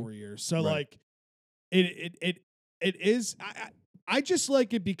for 4 years. So like, it is. I just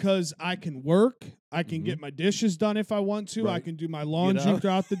like it because I can work. I can get my dishes done if I want to. I can do my laundry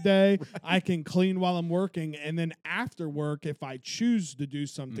throughout the day. I can clean while I'm working. And then after work, if I choose to do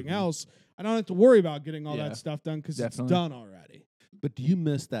something else, I don't have to worry about getting all that stuff done because it's done already. But do you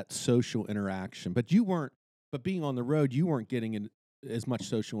miss that social interaction? But being on the road, you weren't getting as much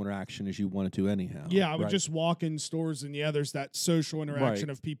social interaction as you wanted to anyhow. Yeah, I would just walk in stores and there's that social interaction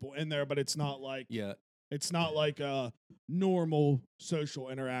of people in there, but it's not like it's not like a normal social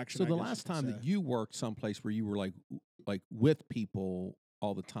interaction. So the last time that you worked someplace where you were like with people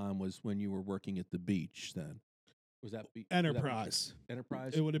all the time was when you were working at the beach. Then was that Enterprise?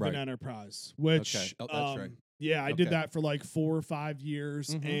 Enterprise. It would have been Enterprise. Which that's right. Yeah, I did that for like 4 or 5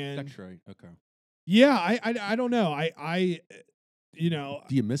 years, and that's right. Okay. Yeah, I don't know. I you know,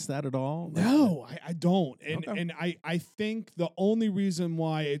 do you miss that at all? No, I don't. And I think the only reason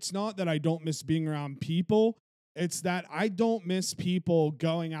why it's not that I don't miss being around people, it's that I don't miss people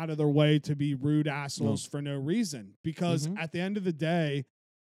going out of their way to be rude assholes for no reason. Because at the end of the day,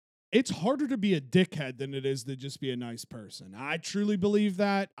 it's harder to be a dickhead than it is to just be a nice person. I truly believe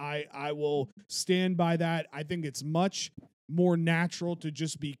that. I will stand by that. I think it's much more natural to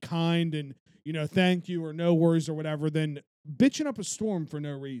just be kind and, thank you or no worries or whatever than bitching up a storm for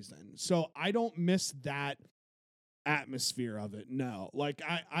no reason. So I don't miss that atmosphere of it. No, like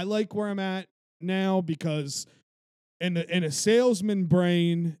I like where I'm at now because in a salesman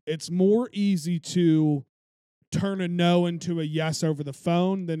brain, it's more easy to turn a no into a yes over the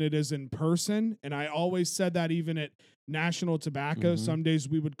phone than it is in person. And I always said that even at National Tobacco, some days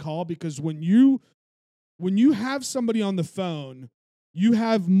we would call because when you have somebody on the phone, you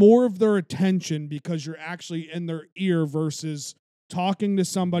have more of their attention because you're actually in their ear versus talking to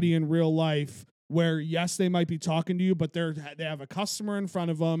somebody in real life where, yes, they might be talking to you, but they have a customer in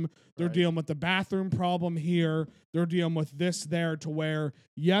front of them. They're dealing with the bathroom problem here. They're dealing with this there to where,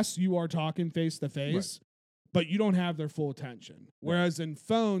 yes, you are talking face to face, but you don't have their full attention. Whereas in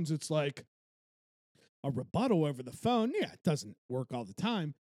phones, it's like a rebuttal over the phone. Yeah, it doesn't work all the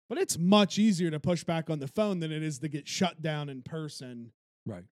time. But it's much easier to push back on the phone than it is to get shut down in person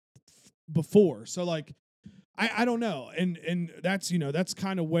before. So like, I don't know. And that's, that's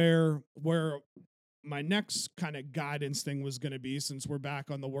kind of where my next kind of guidance thing was going to be, since we're back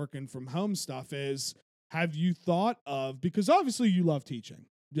on the working from home stuff, is have you thought of, because obviously you love teaching.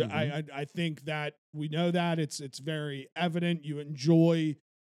 I think that we know that it's very evident. You enjoy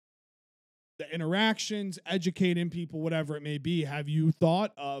the interactions, educating people, whatever it may be. Have you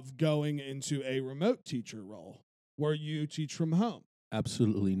thought of going into a remote teacher role where you teach from home?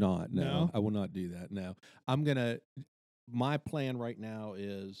 Absolutely not. No, I will not do that. No, my plan right now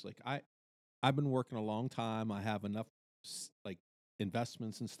is like, I've been working a long time. I have enough like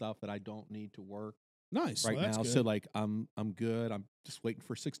investments and stuff that I don't need to work. Nice. Right now. Good. So like I'm good. I'm just waiting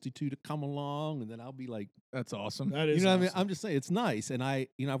for 62 to come along and then I'll be like, that's awesome. That is awesome. I mean? I'm just saying it's nice. And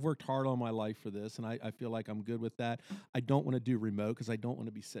I've worked hard all my life for this and I feel like I'm good with that. I don't want to do remote because I don't want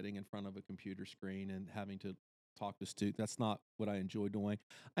to be sitting in front of a computer screen and having to talk to students. That's not what I enjoy doing.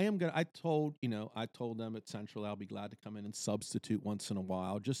 I told them at Central I'll be glad to come in and substitute once in a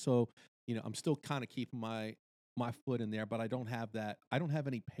while just so, I'm still kind of keeping my foot in there, but I don't have that. I don't have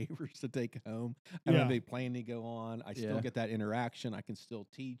any papers to take home. I don't have any plan to go on. I still get that interaction. I can still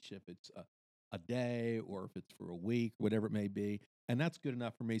teach if it's a day or if it's for a week, whatever it may be. And that's good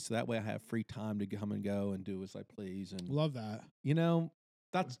enough for me. So that way I have free time to come and go and do as I please. And love that.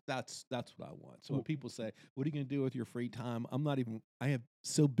 That's what I want. So when people say, what are you going to do with your free time? I am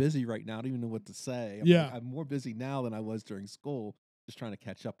so busy right now. I don't even know what to say. I'm more busy now than I was during school, just trying to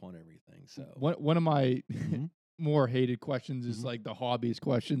catch up on everything. So one of my more hated questions is like the hobbies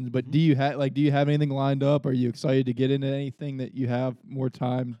questions, but do you have anything lined up? Are you excited to get into anything that you have more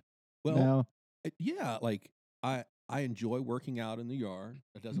time now? Yeah, like I enjoy working out in the yard.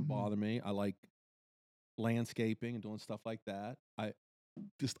 It doesn't bother me. I like landscaping and doing stuff like that. I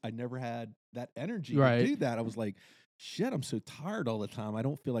never had that energy to do that. I was like, shit, I'm so tired all the time. I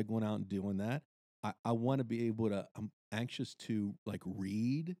don't feel like going out and doing that. I want to be able to, I'm anxious to like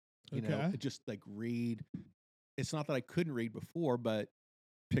read, just like read. It's not that I couldn't read before, but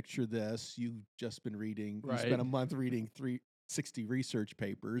picture this, you've just been reading, you spent a month reading 360 research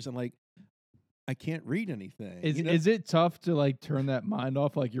papers and like, I can't read anything. Is it tough to like turn that mind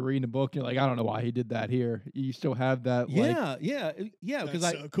off? Like you're reading a book, you're like, I don't know why he did that here. You still have that. Yeah, like, yeah. Because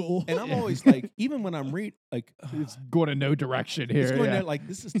That's so cool. and I'm always like, even when I'm like, it's going in no direction here. it's going yeah. to, like,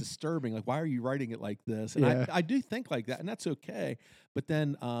 this is disturbing. Like, why are you writing it like this? And Yeah. I do think like that, and that's okay. But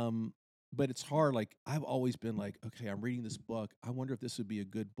then, but it's hard. Like, I've always been like, okay, I'm reading this book. I wonder if this would be a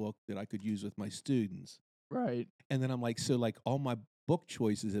good book that I could use with my students. Right. And then I'm like, so like all my book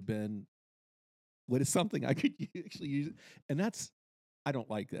choices have been, what is something I could actually use? And that's, I don't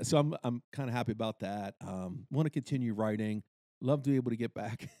like that. So I'm kind of happy about that. Want to continue writing. Love to be able to get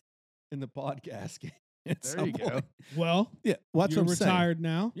back in the podcast game at There some you go. point. Well, Yeah, well, that's you're what I'm saying. retired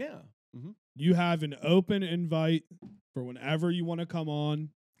now. Yeah. Mm-hmm. You have an open invite for whenever you want to come on.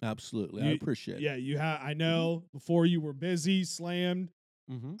 Absolutely. I appreciate it. Yeah, you have. I know before you were busy, slammed.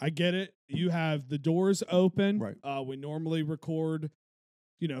 Mm-hmm. I get it. You have the doors open. Right. We normally record,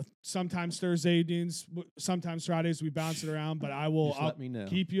 sometimes Thursday evenings, sometimes Fridays. We bounce it around, but I'll let me know.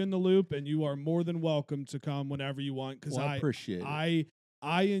 keep you in the loop, and you are more than welcome to come whenever you want. Because I appreciate it.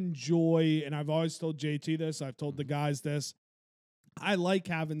 I enjoy, and I've always told JT this. I've told the guys this. I like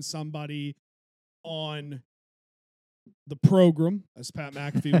having somebody on the program, as Pat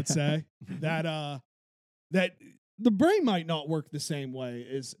McAfee would say, that the brain might not work the same way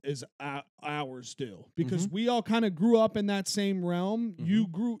as ours do, because we all kind of grew up in that same realm. You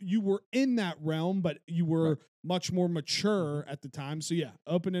were in that realm, but you were much more mature at the time. So yeah,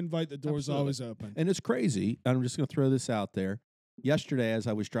 open invite. The door's always open. And it's crazy. I'm just going to throw this out there. Yesterday, as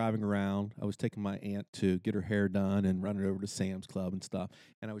I was driving around, I was taking my aunt to get her hair done and running over to Sam's Club and stuff.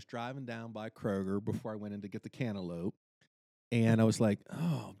 And I was driving down by Kroger before I went in to get the cantaloupe. And I was like,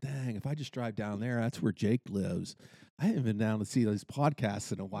 oh, dang, if I just drive down there, that's where Jake lives. I haven't been down to see those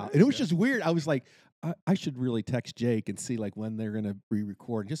podcasts in a while. And it was just weird. I was like, I should really text Jake and see like when they're going to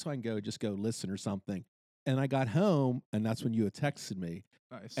re-record, just so I can go listen or something. And I got home, and that's when you had texted me.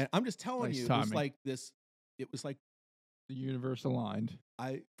 Nice. And I'm just telling you, timing. it was like this. It was like the universe aligned.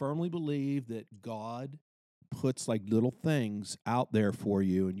 I firmly believe that God puts like little things out there for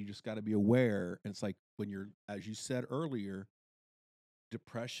you, and you just got to be aware. And it's like when you're, as you said earlier,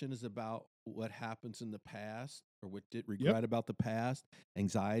 depression is about what happens in the past or what did regret about the past.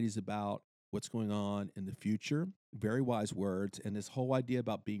 Anxiety is about what's going on in the future. Very wise words. And this whole idea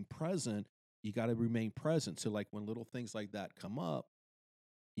about being present, you got to remain present. So like when little things like that come up,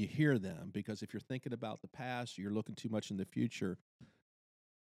 you hear them, because if you're thinking about the past, you're looking too much in the future,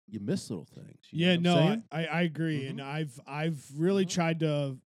 you miss little things. I agree. And I've really tried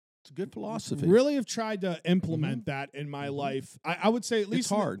to. It's a good philosophy. Really have tried to implement that in my life. I would say at least it's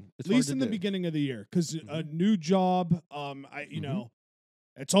hard. At least in the beginning of the year, because a new job,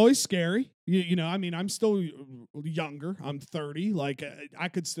 it's always scary. I mean, I'm still younger. I'm 30. Like I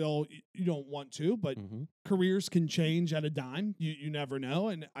could still. You don't want to, but careers can change at a dime. You never know.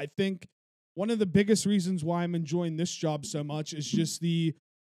 And I think one of the biggest reasons why I'm enjoying this job so much is just the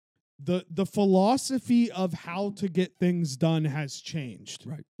philosophy of how to get things done has changed.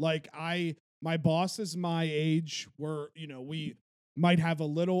 Right. Like my boss is my age, where, we might have a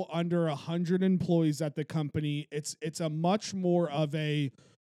little under 100 employees at the company. It's a much more of a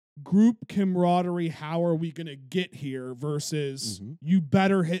group camaraderie. How are we going to get here versus you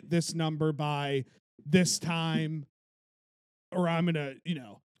better hit this number by this time, or I'm going to,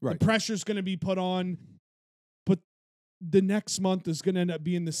 the pressure's going to be put on. The next month is going to end up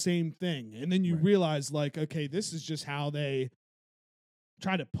being the same thing. And then you realize, like, okay, this is just how they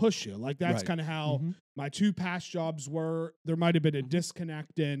try to push you. Like, that's kind of how my two past jobs were. There might have been a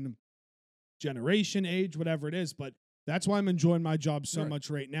disconnect in generation, age, whatever it is. But that's why I'm enjoying my job so much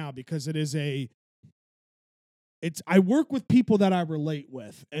right now, because it is I work with people that I relate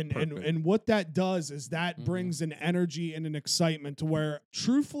with. And what that does is that brings an energy and an excitement to where,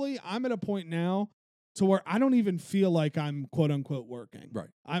 truthfully, I'm at a point now to where I don't even feel like I'm quote unquote working. Right.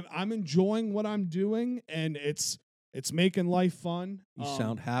 I'm enjoying what I'm doing, and it's making life fun. You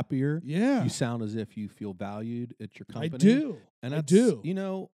sound happier. Yeah. You sound as if you feel valued at your company. I do. And I do.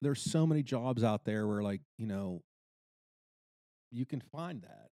 There's so many jobs out there where you can find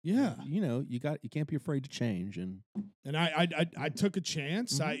that. Yeah. You can't be afraid to change. And I took a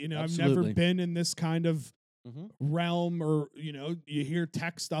chance. I've Absolutely. never been in this kind of realm, or you hear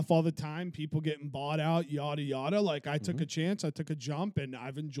tech stuff all the time, people getting bought out, yada yada. Like I took a chance, I took a jump, and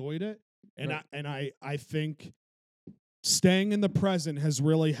I've enjoyed it. And I think staying in the present has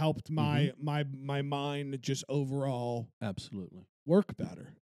really helped my mind just overall absolutely work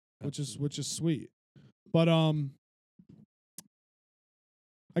better, which is sweet. But I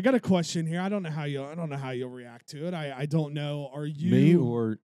got a question here. I don't know how you'll react to it. I don't know. Are you me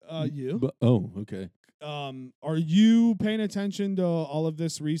or You. Okay. Are you paying attention to all of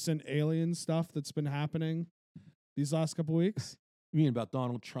this recent alien stuff that's been happening these last couple weeks? You mean about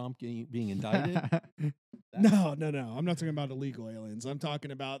Donald Trump being indicted? No. I'm not talking about illegal aliens. I'm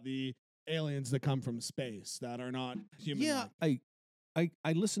talking about the aliens that come from space that are not human. Yeah,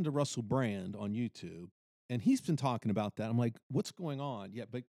 I listened to Russell Brand on YouTube, and he's been talking about that. I'm like, what's going on? Yeah,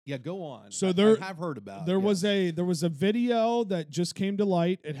 but go on. So I have heard about. There was a video that just came to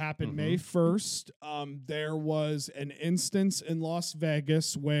light. It happened May Mm-hmm. 1st. There was an instance in Las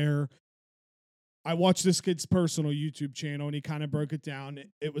Vegas where I watched this kid's personal YouTube channel, and he kind of broke it down.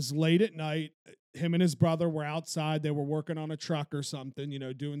 It was late at night. Him and his brother were outside. They were working on a truck or something,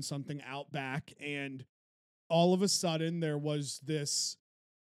 doing something out back. And all of a sudden, there was this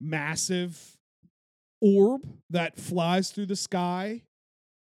massive orb that flies through the sky.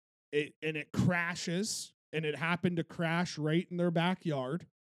 It crashes, and it happened to crash right in their backyard.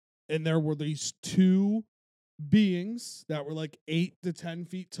 And there were these two beings that were like 8 to 10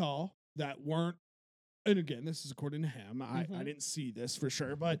 feet tall that weren't. And again, this is according to him. I didn't see this for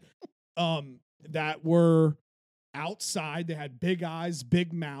sure, but that were outside. They had big eyes,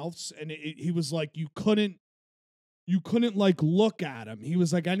 big mouths, and he was like, you couldn't like look at him. He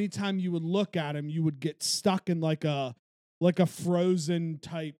was like, anytime you would look at him, you would get stuck in like a frozen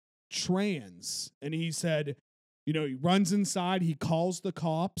type trance. And he said, he runs inside, he calls the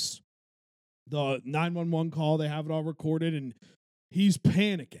cops, the 911 call, they have it all recorded, and he's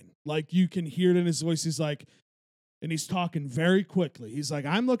panicking. Like, you can hear it in his voice. He's like, and he's talking very quickly. He's like,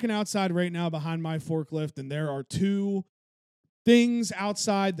 I'm looking outside right now behind my forklift, and there are two things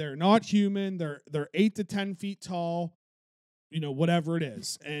outside. They're not human. They're 8 to 10 feet tall, whatever it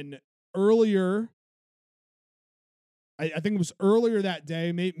is. And earlier, I think it was earlier that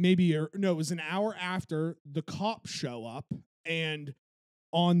day, it was an hour after, the cops show up, and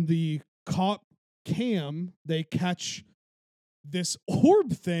on the cop cam, they catch this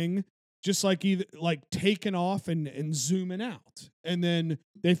orb thing just like either like taking off and zooming out. And then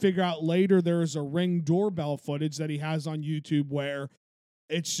they figure out later there's a Ring doorbell footage that he has on YouTube where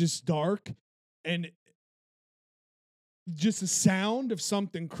it's just dark and just a sound of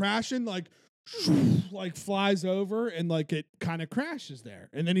something crashing, like flies over, and like it kind of crashes there.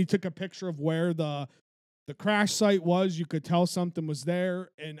 And then he took a picture of where the crash site was. You could tell something was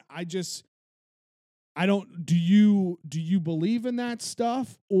there. And do you believe in that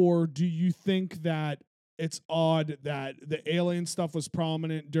stuff, or do you think that it's odd that the alien stuff was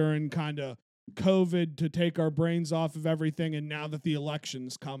prominent during kind of COVID to take our brains off of everything, and now that the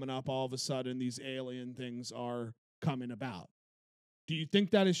election's coming up, all of a sudden these alien things are coming about? Do you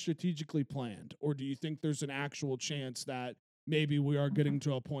think that is strategically planned, or do you think there's an actual chance that maybe we are getting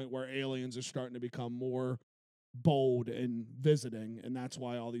to a point where aliens are starting to become more bold in visiting, and that's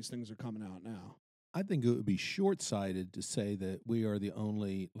why all these things are coming out now? I think it would be short-sighted to say that we are the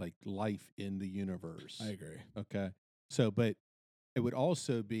only life in the universe. I agree. Okay. So, but it would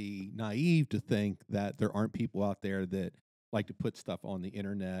also be naive to think that there aren't people out there that like to put stuff on the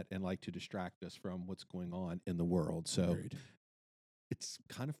internet and like to distract us from what's going on in the world. So Agreed. It's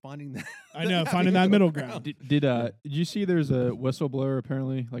kind of finding that. I know, finding that middle ground. Did you see there's a whistleblower,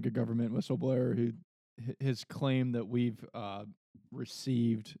 apparently, like a government whistleblower, who has claimed that we've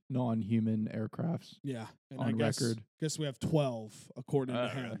received non-human aircrafts? Yeah, and on record. Guess we have 12 according to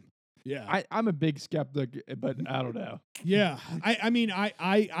him. Yeah, I'm a big skeptic, but I don't know. Yeah, I mean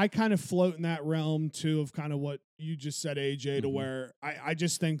I kind of float in that realm too of kind of what you just said, AJ, to where I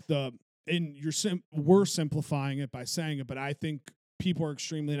just think we're simplifying it by saying it, but I think people are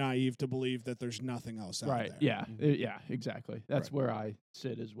extremely naive to believe that there's nothing else out there. Yeah, yeah, exactly. That's where I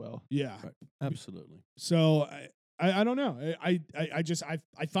sit as well. Yeah, absolutely. So I don't know. I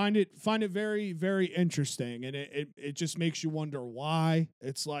find it very, very interesting, and it just makes you wonder why.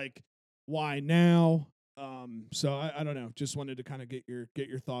 It's like, why now? So I don't know. Just wanted to kind of get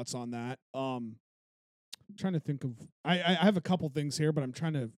your thoughts on that. Trying to think of I have a couple things here, but I'm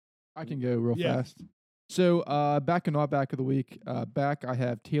trying to. I can go real fast. So back and not back of the week. Back I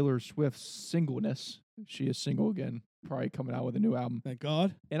have Taylor Swift's singleness. She is single again, probably coming out with a new album. Thank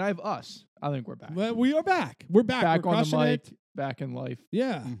God. And I have Us. I think we're back. Well, we are back. We're back. Back we're on the mic. It. Back in life.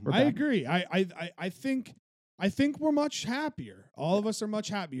 Yeah, I agree. I think we're much happier. All of us are much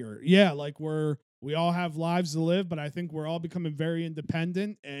happier. Yeah, like we all have lives to live, but I think we're all becoming very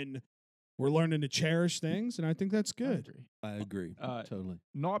independent, and we're learning to cherish things, and I think that's good. I agree. Totally.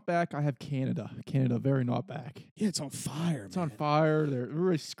 Not back, I have Canada. Canada, very not back. Yeah, it's on fire. It's on fire. They're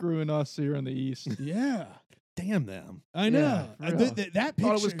really screwing us here in the East. Yeah. damn them. I know. Yeah, That picture.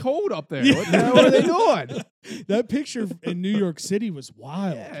 Thought it was cold up there. Yeah. What the hell are they doing? That picture in New York City was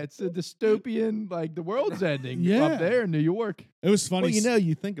wild. Yeah, it's a dystopian, like the world's ending Yeah. up there in New York. It was funny. Well,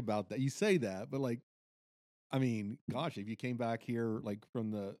 you think about that. You say that, but like, I mean, gosh, if you came back here like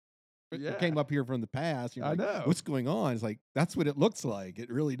from the came up here from the past, you're I like, know. what's going on? It's like that's what it looks like. It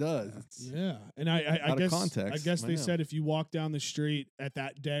really does. It's Yeah, and I out of guess context. I guess they Yeah. said if you walk down the street at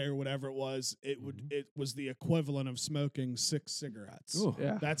that day or whatever it was, it was the equivalent of smoking 6 cigarettes. Ooh.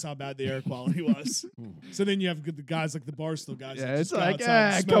 Yeah. That's how bad the air quality was. So then you have the guys like the Barstool guys. Yeah, that it's just go like,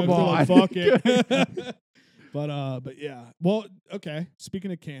 outside and come smoke. They're like, on. fuck it. But yeah. Well, okay.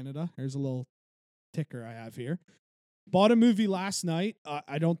 Speaking of Canada, here's a little ticker I have here. Bought a movie last night.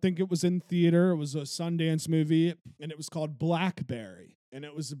 I don't think it was in theater. It was a Sundance movie, and it was called Blackberry, and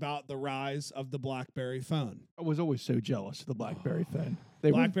it was about the rise of the BlackBerry phone. I was always so jealous of the BlackBerry phone.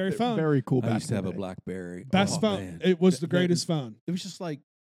 BlackBerry phone. Very cool. I back used to in have the a day. BlackBerry. Best Oh, phone. man. It was the That- greatest phone. It was just like,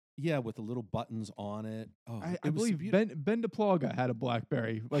 yeah, with the little buttons on it. Oh, I it was believe beautiful. Ben DePlaga had a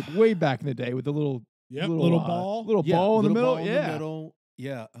BlackBerry like way back in the day with the little Little ball. little Yeah, ball in the little middle. ball in Yeah, the middle.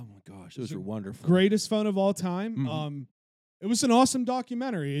 Yeah. Oh my gosh, those It's are a wonderful. Greatest phone of all time. Mhm. It was an awesome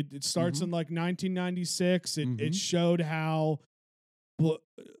documentary. It starts Mhm. in like 1996. It Mhm. showed how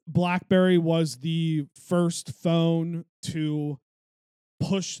BlackBerry was the first phone to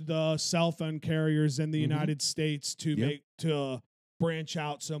push the cell phone carriers in the Mhm. United States to Yep. branch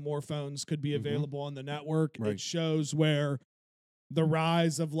out so more phones could be Mhm. available on the network. Right. It shows where the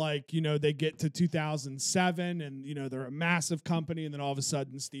rise of they get to 2007 and they're a massive company, and then all of a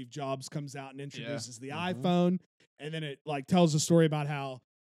sudden Steve Jobs comes out and introduces the Mhm. iPhone, and then it tells a story about how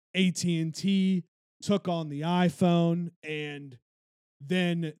AT&T took on the iPhone, and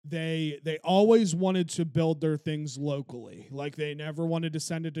then they always wanted to build their things locally. Like they never wanted to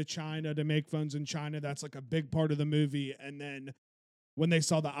send it to China to make phones in China. That's like a big part of the movie. And then when they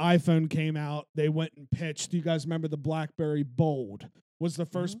saw the iPhone came out, they went and pitched. Do you guys remember the BlackBerry Bold? Was the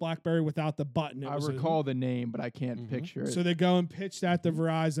 1st BlackBerry without the button. I recall the name, but I can't Mhm. picture it. So they go and pitch that to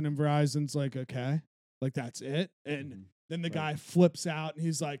Verizon, and Verizon's like, okay, like that's it. And Mhm. then the Right. guy flips out and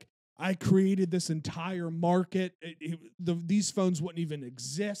he's like, I created this entire market. These phones wouldn't even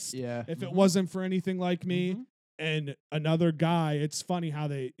exist Yeah, if it Mhm. wasn't for anything like me. Mhm. And another guy, it's funny how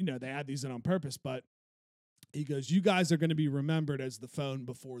they add these in on purpose, but he goes, you guys are going to be remembered as the phone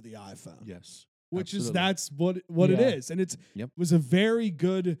before the iPhone. Yes. Which is, absolutely. that's what it Yeah. is. And it Yep. was a very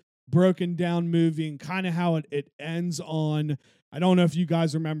good broken down movie, and kind of how it ends on, I don't know if you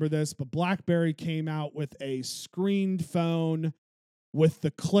guys remember this, but BlackBerry came out with a screened phone with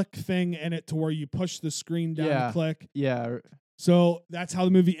the click thing in it to where you push the screen down Yeah. to click. yeah. So that's how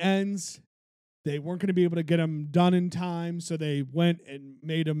the movie ends. They weren't going to be able to get them done in time, so they went and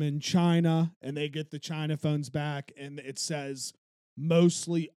made them in China, and they get the China phones back, and it says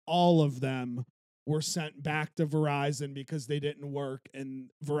mostly all of them were sent back to Verizon because they didn't work,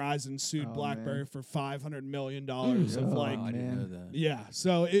 and Verizon sued Oh, BlackBerry man. for $500 million Ooh, of like, I didn't know man. that. yeah.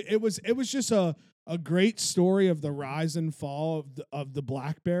 So it was just a great story of the rise and fall of the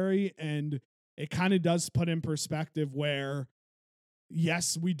BlackBerry, and it kind of does put in perspective where,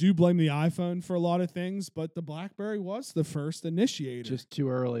 yes, we do blame the iPhone for a lot of things, but the BlackBerry was the first initiator. Just too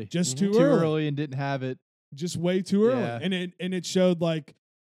early. Just Mhm. too early. and didn't have it. Just way too early. Yeah. And it showed like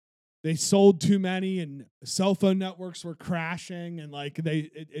they sold too many, and cell phone networks were crashing, and like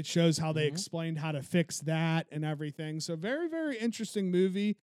it shows how they Mhm. explained how to fix that and everything. So very, very interesting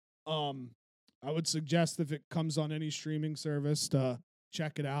movie. I would suggest if it comes on any streaming service to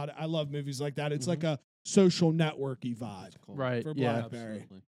check it out. I love movies like that. It's like a social networky vibe. That's cool. Right. For yeah. Blackberry.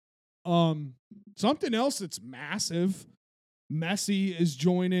 Absolutely. Something else that's massive. Messi is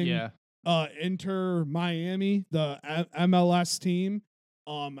joining Yeah. Inter Miami, the MLS team.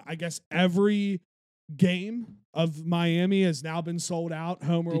 I guess every game of Miami has now been sold out,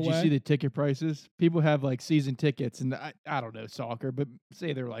 home or Did away. you see the ticket prices? People have like season tickets, and I don't know soccer, but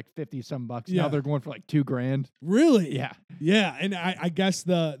say they're like 50 some bucks. Yeah. Now they're going for like $2,000. Really? Yeah. Yeah, and I guess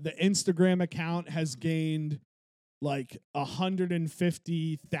the Instagram account has gained like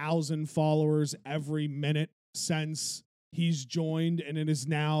 150,000 followers every minute since he's joined, and it is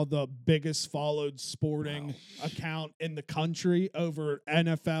now the biggest followed sporting account in the country over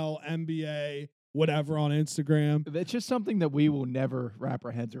NFL, NBA, whatever on Instagram. That's just something that we will never wrap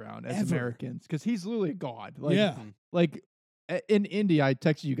our heads around as Ever. Americans, because he's literally a god. Like, Yeah. Like in Indy, I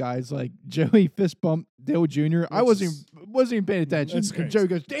texted you guys like Joey fist bump Dale Jr. I Which wasn't is- even paying attention. That's And crazy. Joey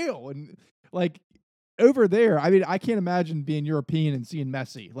goes Dale, and like over there, I mean, I can't imagine being European and seeing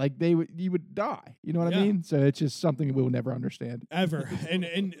Messi. Like you would die. You know what I mean? So it's just something we'll never understand ever.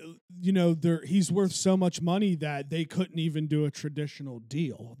 and you know, he's worth so much money that they couldn't even do a traditional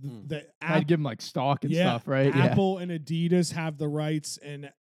deal. I'd give him like stock and stuff, right? Apple and Adidas have the rights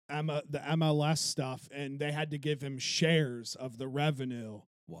and the MLS stuff, and they had to give him shares of the revenue.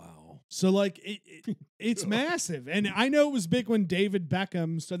 Wow. So like it's massive. And I know it was big when David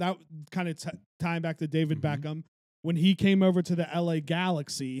Beckham, so that kind of tying back to David Beckham, when he came over to the LA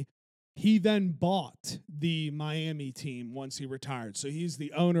Galaxy, he then bought the Miami team once he retired. So he's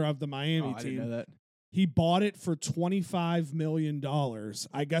the owner of the Miami team. I didn't know that. He bought it for $25 million.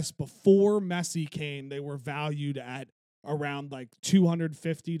 I guess before Messi came, they were valued at around like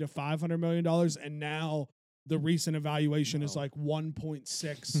 $250 to $500 million. And now the recent evaluation is like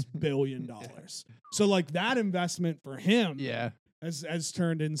 $1.6 billion. So like that investment for him has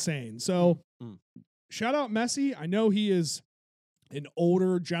turned insane. So shout out Messi. I know he is an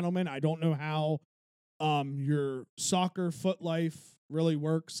older gentleman. I don't know how your soccer foot life really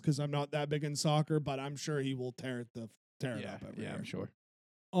works because I'm not that big in soccer, but I'm sure he will tear it up every year. I'm sure.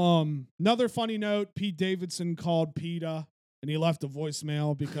 Another funny note, Pete Davidson called PETA and he left a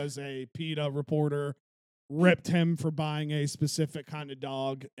voicemail because a PETA reporter ripped him for buying a specific kind of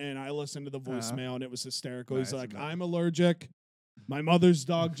dog, and I listened to the voicemail and it was hysterical. He's like, I'm allergic. My mother's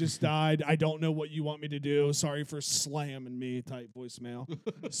dog just died. I don't know what you want me to do. Sorry for slamming me type voicemail.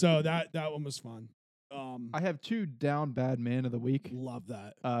 So that one was fun. I have 2 down bad man of the week. Love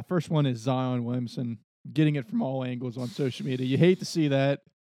that. First one is Zion Williamson getting it from all angles on social media. You hate to see that.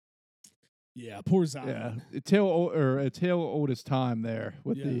 Yeah, poor Zion. Yeah, a tale old as time there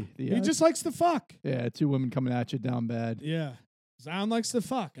with the he just likes to fuck. Yeah, 2 women coming at you down bad. Yeah, Zion likes to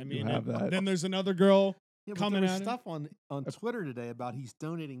fuck. I mean, that. Then there's another girl coming there was at stuff on Twitter today about he's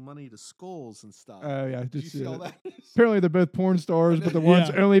donating money to schools and stuff. Oh yeah, did you see all that? Apparently they're both porn stars, but the one's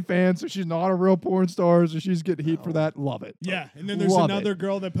OnlyFans, so she's not a real porn star, so she's getting heat for that. Love it. Yeah, and then there's another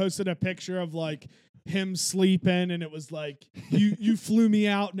girl that posted a picture of like him sleeping, and it was like you flew me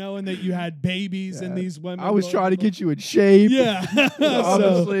out knowing that you had babies and these women. I was trying to get you in shape. Yeah,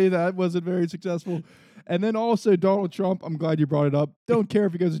 obviously that wasn't very successful. And then also Donald Trump, I'm glad you brought it up. Don't care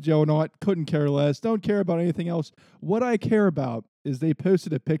if he goes to jail or not. Couldn't care less. Don't care about anything else. What I care about is they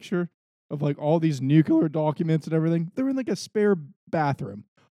posted a picture of like all these nuclear documents and everything. They're in like a spare bathroom.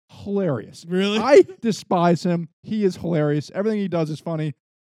 Hilarious. Really? I despise him. He is hilarious. Everything he does is funny.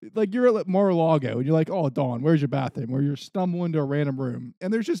 Like you're at Mar-a-Lago and you're like, oh, Dawn, where's your bathroom? Where you're stumbling into a random room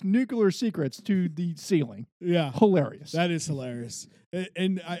and there's just nuclear secrets to the ceiling. Yeah. Hilarious. That is hilarious.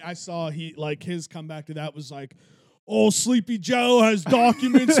 And I saw his comeback to that was like, oh, Sleepy Joe has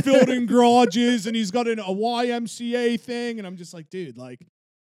documents filled in garages and he's got a YMCA thing. And I'm just like, dude, like,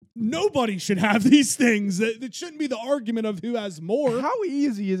 nobody should have these things. It shouldn't be the argument of who has more. How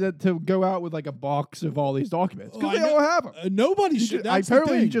easy is it to go out with like a box of all these documents? Because they all have them. Nobody should.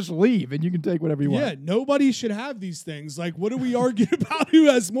 Apparently, you just leave and you can take whatever you want. Yeah, nobody should have these things. Like, what are we arguing about? Who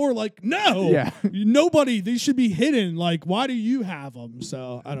has more? Like, no. Yeah. Nobody. These should be hidden. Like, why do you have them?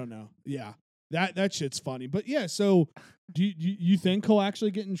 So I don't know. Yeah, that shit's funny. But yeah, so. Do you think he'll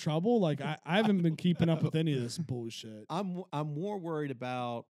actually get in trouble? Like I haven't been keeping up with any of this bullshit. I'm more worried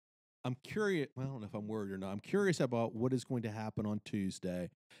about. I'm curious. Well, I don't know if I'm worried or not. I'm curious about what is going to happen on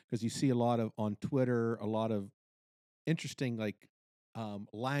Tuesday because you see a lot of on Twitter, a lot of interesting like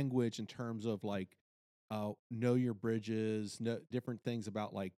language in terms of like know your bridges, know different things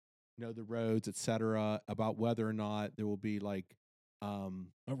about like know the roads, etc. About whether or not there will be like a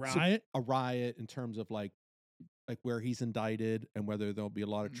riot, a riot in terms of like where he's indicted and whether there'll be a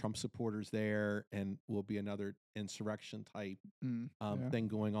lot of Trump supporters there and will be another insurrection type thing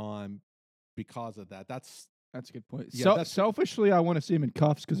going on because of that. That's a good point. Yeah, selfishly, I want to see him in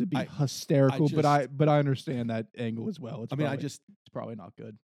cuffs because it'd be hysterical. But I understand that angle as well. It's probably not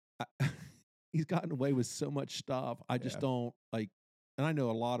good. He's gotten away with so much stuff. I just don't like, and I know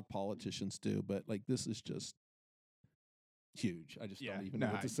a lot of politicians do, but like this is just huge. I just don't even know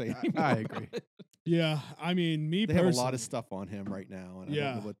what to say anymore. I agree. Yeah, I mean, they have a lot of stuff on him right now, and I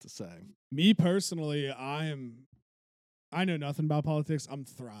don't know what to say. Me personally, I know nothing about politics. I'm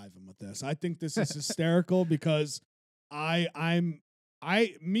thriving with this. I think this is hysterical because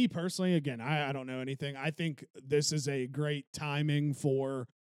me personally, again, I don't know anything. I think this is a great timing for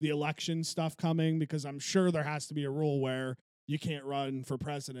the election stuff coming because I'm sure there has to be a rule where you can't run for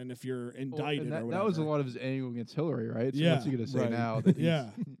president if you're indicted or whatever. That was a lot of his angle against Hillary, right? So what's he going to say now? That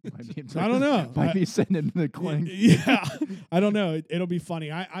I don't know. Might be sending him to the clink. Yeah, I don't know. It'll be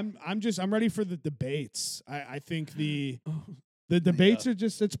funny. I'm ready for the debates. I think the The debates are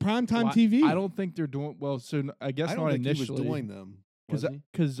just it's primetime well, TV. I don't think they're doing well. So I guess I don't not think initially. he was doing them.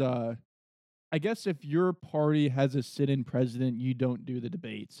 Because I guess if your party has a sit-in president, you don't do the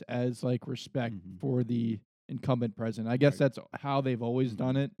debates as like respect for the incumbent president. I guess that's how they've always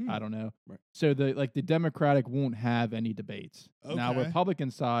done it. I don't know. Right. So the Democratic won't have any debates. Now Okay.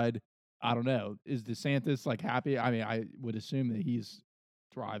 Republican side, I don't know. Is DeSantis like happy? I mean, I would assume that he's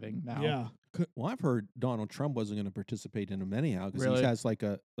thriving now. Yeah. Well, I've heard Donald Trump wasn't going to participate in them anyhow because Really? he has like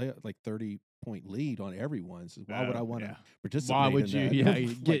a 30-point lead on everyone. So why would I want to participate? Why would in you? that?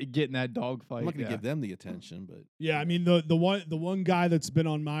 Yeah, get in that dogfight. I'm not going to give them the attention, but Yeah, I mean the one guy that's been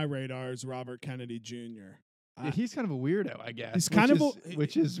on my radar is Robert Kennedy Jr. Yeah, he's kind of a weirdo, I guess. He's kind of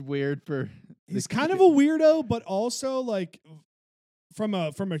which is weird for. He's kind of a weirdo, but also like from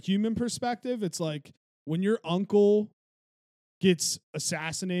a human perspective, it's like when your uncle gets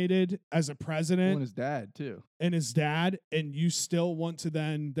assassinated as a president, and his dad too, and you still want to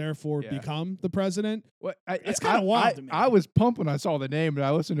then therefore become the president. What? It's kind of wild to me. I was pumped when I saw the name, but I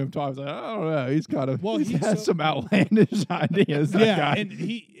listened to him talk. I was like, I don't know. He's kind of he has some outlandish ideas. That guy. And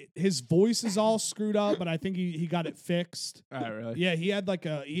his voice is all screwed up, but I think he got it fixed. Really? Yeah, he had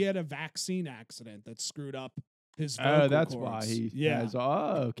a vaccine accident that screwed up his vocal that's cords. why he has.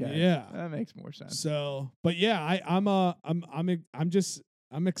 Oh, okay. Yeah, that makes more sense. So, but yeah, I'm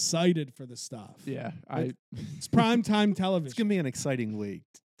excited for the stuff. Yeah, it's primetime television. It's gonna be an exciting week.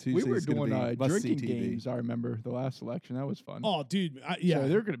 We were Tuesday's gonna doing be drinking must-see TV. games. I remember the last election. That was fun. Oh, dude, So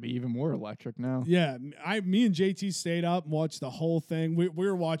they're going to be even more electric now. Yeah, me and JT stayed up and watched the whole thing. We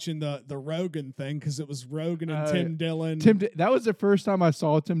were watching the Rogan thing because it was Rogan and Tim Dillon. That was the first time I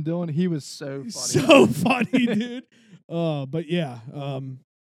saw Tim Dillon. He was so funny. So funny, dude. But yeah,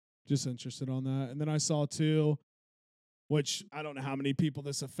 just interested on that. And then I saw too, which I don't know how many people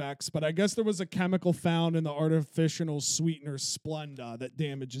this affects, but I guess there was a chemical found in the artificial sweetener Splenda that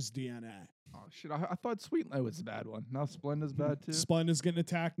damages DNA. Oh shit! I thought Sweetlight was a bad one. Now Splenda's bad too. Splenda's getting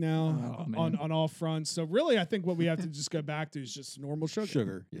attacked now on all fronts. So really, I think what we have to just go back to is just normal sugar.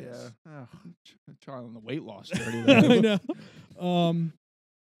 Sugar, yes. Yeah. Trying on the weight loss journey. I know.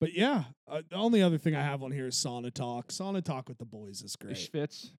 But yeah, the only other thing I have on here is Sauna Talk. Sauna Talk with the boys is great.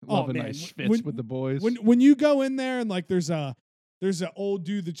 Schwitz. Love a nice schwitz with the boys. When you go in there and like there's an old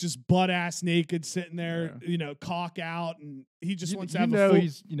dude that's just butt ass naked sitting there, cock out, and he just wants to have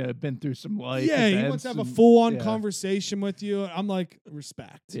he's been through some life. Yeah, he wants to have a full on conversation with you. I'm like,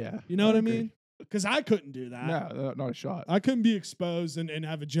 respect. Yeah, you know what I mean? Because I couldn't do that. No, not a shot. I couldn't be exposed and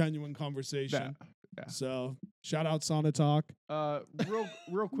have a genuine conversation. Yeah. So shout out Sauna Talk.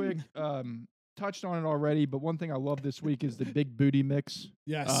 Real quick, touched on it already, but one thing I love this week is the Big Booty Mix.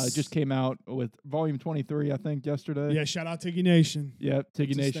 Yes. It just came out with volume 23, I think, yesterday. Yeah, shout out Tiggy Nation. Yeah,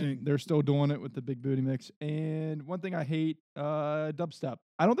 Tiggy Nation. They're still doing it with the Big Booty Mix. And one thing I hate, dubstep.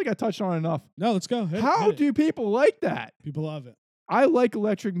 I don't think I touched on it enough. No, let's go. How do people like that? People love it. I like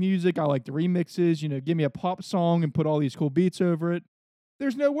electric music. I like the remixes. Give me a pop song and put all these cool beats over it.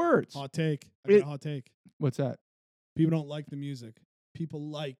 There's no words. Hot take. I got a hot take. What's that? People don't like the music.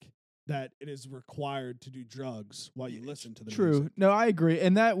 People like that it is required to do drugs while you listen to the music. No, I agree.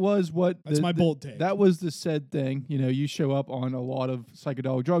 And that was That's my bold take. That was the said thing. You show up on a lot of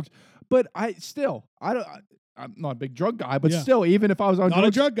psychedelic drugs. But I'm not a big drug guy, but still, even if I was on drugs,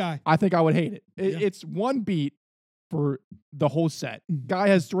 a drug guy, I think I would hate it. It's one beat for the whole set. Guy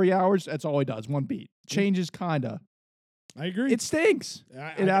has 3 hours. That's all he does. One beat. Changes kinda. I agree. It stinks.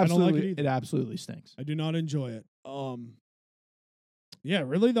 I don't like it either. It absolutely stinks. I do not enjoy it. Yeah,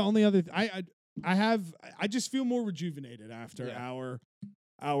 really. The only other I just feel more rejuvenated after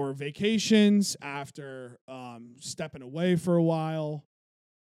our vacations, after stepping away for a while.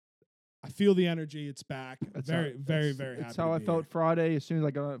 I feel the energy. It's back. Very happy. That's how I felt Friday. As soon as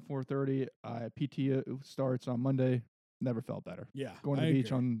I got up at 4:30, PT starts on Monday. Never felt better. Yeah. Going to the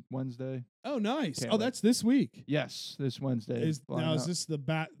beach on Wednesday. Oh, nice. Can't wait. That's this week. Yes, this Wednesday. Is this the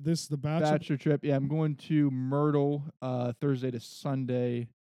bachelor trip? Yeah, I'm going to Myrtle Thursday to Sunday.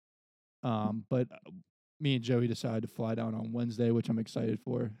 But me and Joey decided to fly down on Wednesday, which I'm excited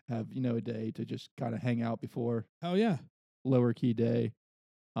for. Have a day to just kind of hang out before. Hell yeah. Lower key day.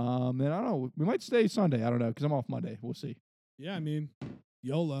 And I don't know. We might stay Sunday. I don't know because I'm off Monday. We'll see. Yeah, I mean,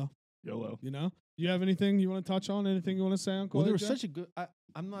 YOLO. YOLO. Do you have anything you want to touch on? Anything you want to say on? Well, there was such a good.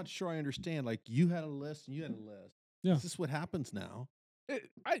 I'm not sure I understand. Like you had a list and you had a list. Yeah. Is this what happens now?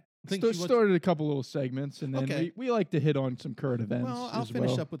 I started a couple little segments, and then we like to hit on some current events. Well, I'll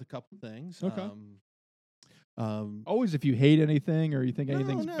finish up with a couple things. Okay. Always, if you hate anything or you think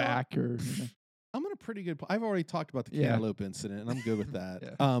anything's back, or I'm in a pretty good. I've already talked about the cantaloupe incident, and I'm good with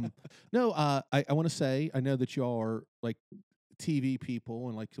that. Yeah. No, I want to say I know that y'all are like TV people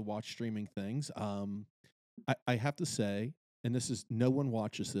and like to watch streaming things. I have to say, and this is no one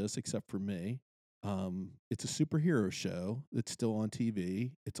watches this except for me. It's a superhero show that's still on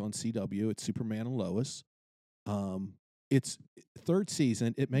TV. It's on CW. It's Superman and Lois. It's third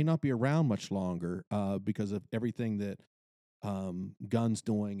season. It may not be around much longer because of everything that Gunn's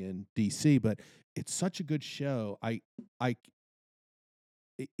doing in DC, but it's such a good show.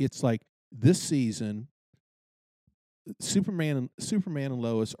 It's like this season, Superman and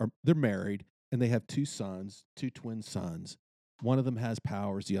Lois they're married and they have two twin sons. One of them has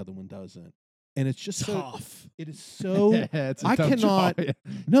powers, the other one doesn't. And it's just tough. It is so. It's a I tough cannot. job.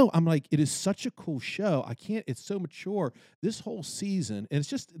 No, I'm like, it is such a cool show. I can't. It's so mature. This whole season, and it's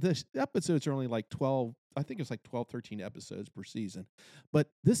just the episodes are only like 12. I think it's like 12, 13 episodes per season. But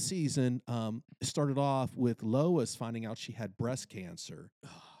this season started off with Lois finding out she had breast cancer,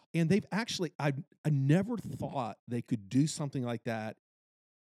 and they've actually. I never thought they could do something like that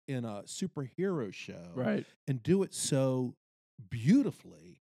in a superhero show, Right. and do it so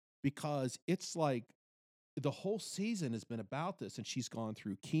beautifully. Because it's like the whole season has been about this, and she's gone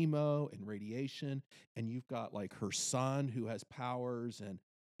through chemo and radiation, and you've got like her son who has powers, and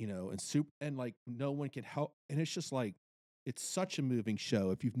and like no one can help, and it's just like it's such a moving show.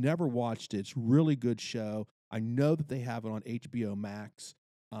 If you've never watched it, it's a really good show. I know that they have it on HBO Max,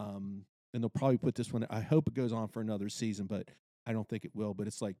 and they'll probably put this one. I hope it goes on for another season, but I don't think it will. But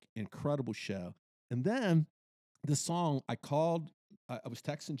it's like an incredible show. And then the song I was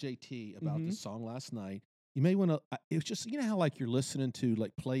texting JT about this song last night. You may want to, it was just, how like you're listening to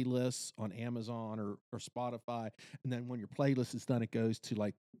like playlists on Amazon or Spotify. And then when your playlist is done, it goes to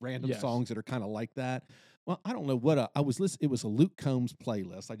like random songs that are kind of like that. Well, I don't know what I was listening. It was a Luke Combs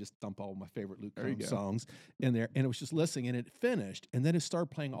playlist. I just dump all my favorite Luke Combs songs in there. And it was just listening, and it finished. And then it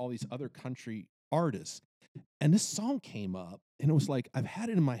started playing all these other country artists. And this song came up, and it was like, I've had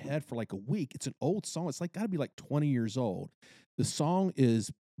it in my head for like a week. It's an old song. It's like got to be like 20 years old. The song is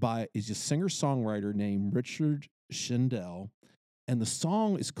a singer-songwriter named Richard Shindell, and the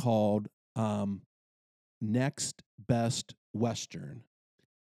song is called Next Best Western.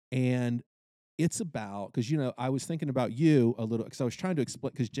 And it's about, because, I was thinking about you a little, because I was trying to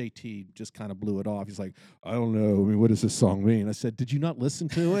explain, because JT just kind of blew it off. He's like, I don't know. I mean, what does this song mean? I said, did you not listen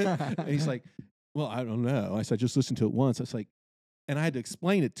to it? And he's like, well, I don't know. I said, just listen to it once. I was like, and I had to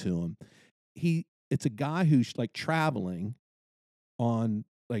explain it to him. It's a guy who's like traveling on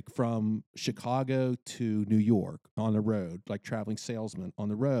like from Chicago to New York on the road, like traveling salesman on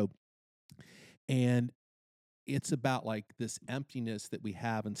the road. And it's about like this emptiness that we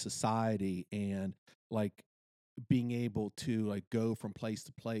have in society, and like being able to like go from place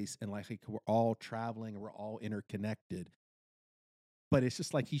to place, and like we're all traveling and we're all interconnected. But it's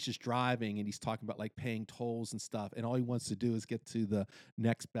just like he's just driving, and he's talking about like paying tolls and stuff. And all he wants to do is get to the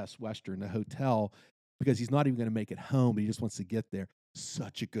next best Western, the hotel, because he's not even going to make it home, but he just wants to get there.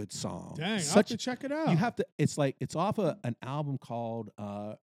 Such a good song. Dang, I'll have to check it out. You have to, it's off an album called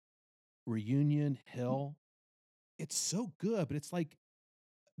Reunion Hill. It's so good, but it's like,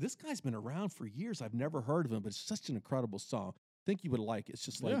 this guy's been around for years. I've never heard of him, but it's such an incredible song. I think you would like it. It's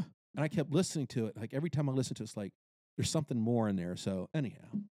just like, and I kept listening to it. Like every time I listen to it, it's like, there's something more in there. So anyhow.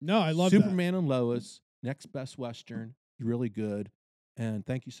 No, I love Superman and Lois, Next Best Western, really good. And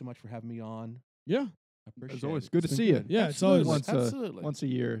thank you so much for having me on. Yeah. I appreciate It's always it. good to see you. Yeah, Absolutely. it's always once a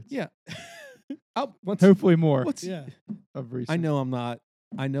year. Yeah. Hopefully more. Of recent. I know I'm not.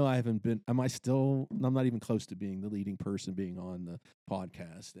 I know I haven't been. Am I still? I'm not even close to being the leading person being on the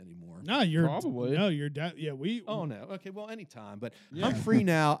podcast anymore. No, you're probably. No, you're we. Oh no. Okay. Well, anytime. But I'm free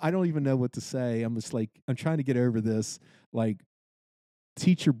now. I don't even know what to say. I'm just like, I'm trying to get over this like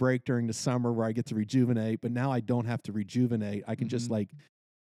teacher break during the summer where I get to rejuvenate. But now I don't have to rejuvenate. I can just like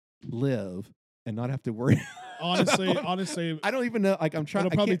live and not have to worry. Honestly, I don't even know. Like I'm trying.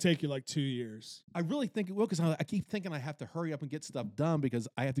 It'll probably take you like 2 years. I really think it will, because I keep thinking I have to hurry up and get stuff done because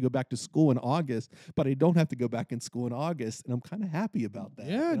I have to go back to school in August, but I don't have to go back in school in August, and I'm kind of happy about that.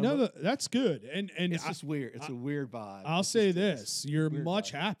 Yeah, no, that's good. And it's just weird. It's a weird vibe. I'll say this: you're much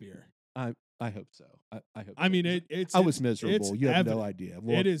happier. I hope so. I hope. I mean, it's. I was miserable. You have no idea.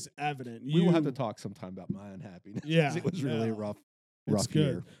 Well, it is evident. We will have to talk sometime about my unhappiness. Yeah, it was really rough. It's good.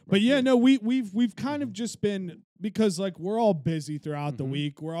 Year. But yeah, no, we've kind of just been, because like we're all busy throughout the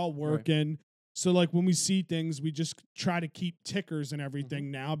week. We're all working. Right. So like when we see things, we just try to keep tickers and everything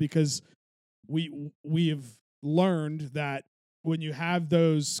now, because we have learned that when you have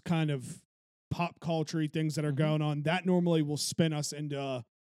those kind of pop culture things that are going on, that normally will spin us into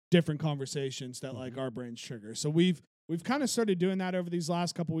different conversations that like our brains trigger. So we've kind of started doing that over these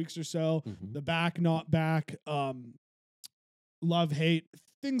last couple weeks or so. The back, not back. love, hate,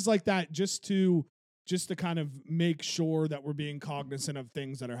 things like that, just to kind of make sure that we're being cognizant of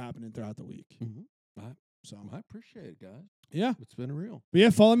things that are happening throughout the week. So I appreciate it, guys. Yeah. It's been real. But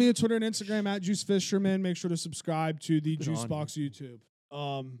yeah, follow me on Twitter and Instagram at Juice Fisherman. Make sure to subscribe to the Good Juice on Box YouTube.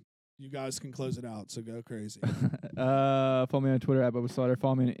 You guys can close it out, so go crazy. Follow me on Twitter at Bubba Slider.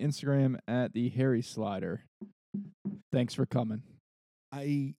 Follow me on Instagram at the Harry Slider. Thanks for coming.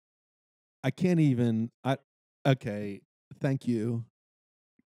 I can't even. Okay. Thank you.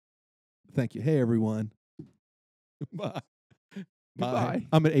 Thank you. Hey everyone. Bye. Goodbye.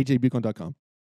 I'm at ajbeacon.com.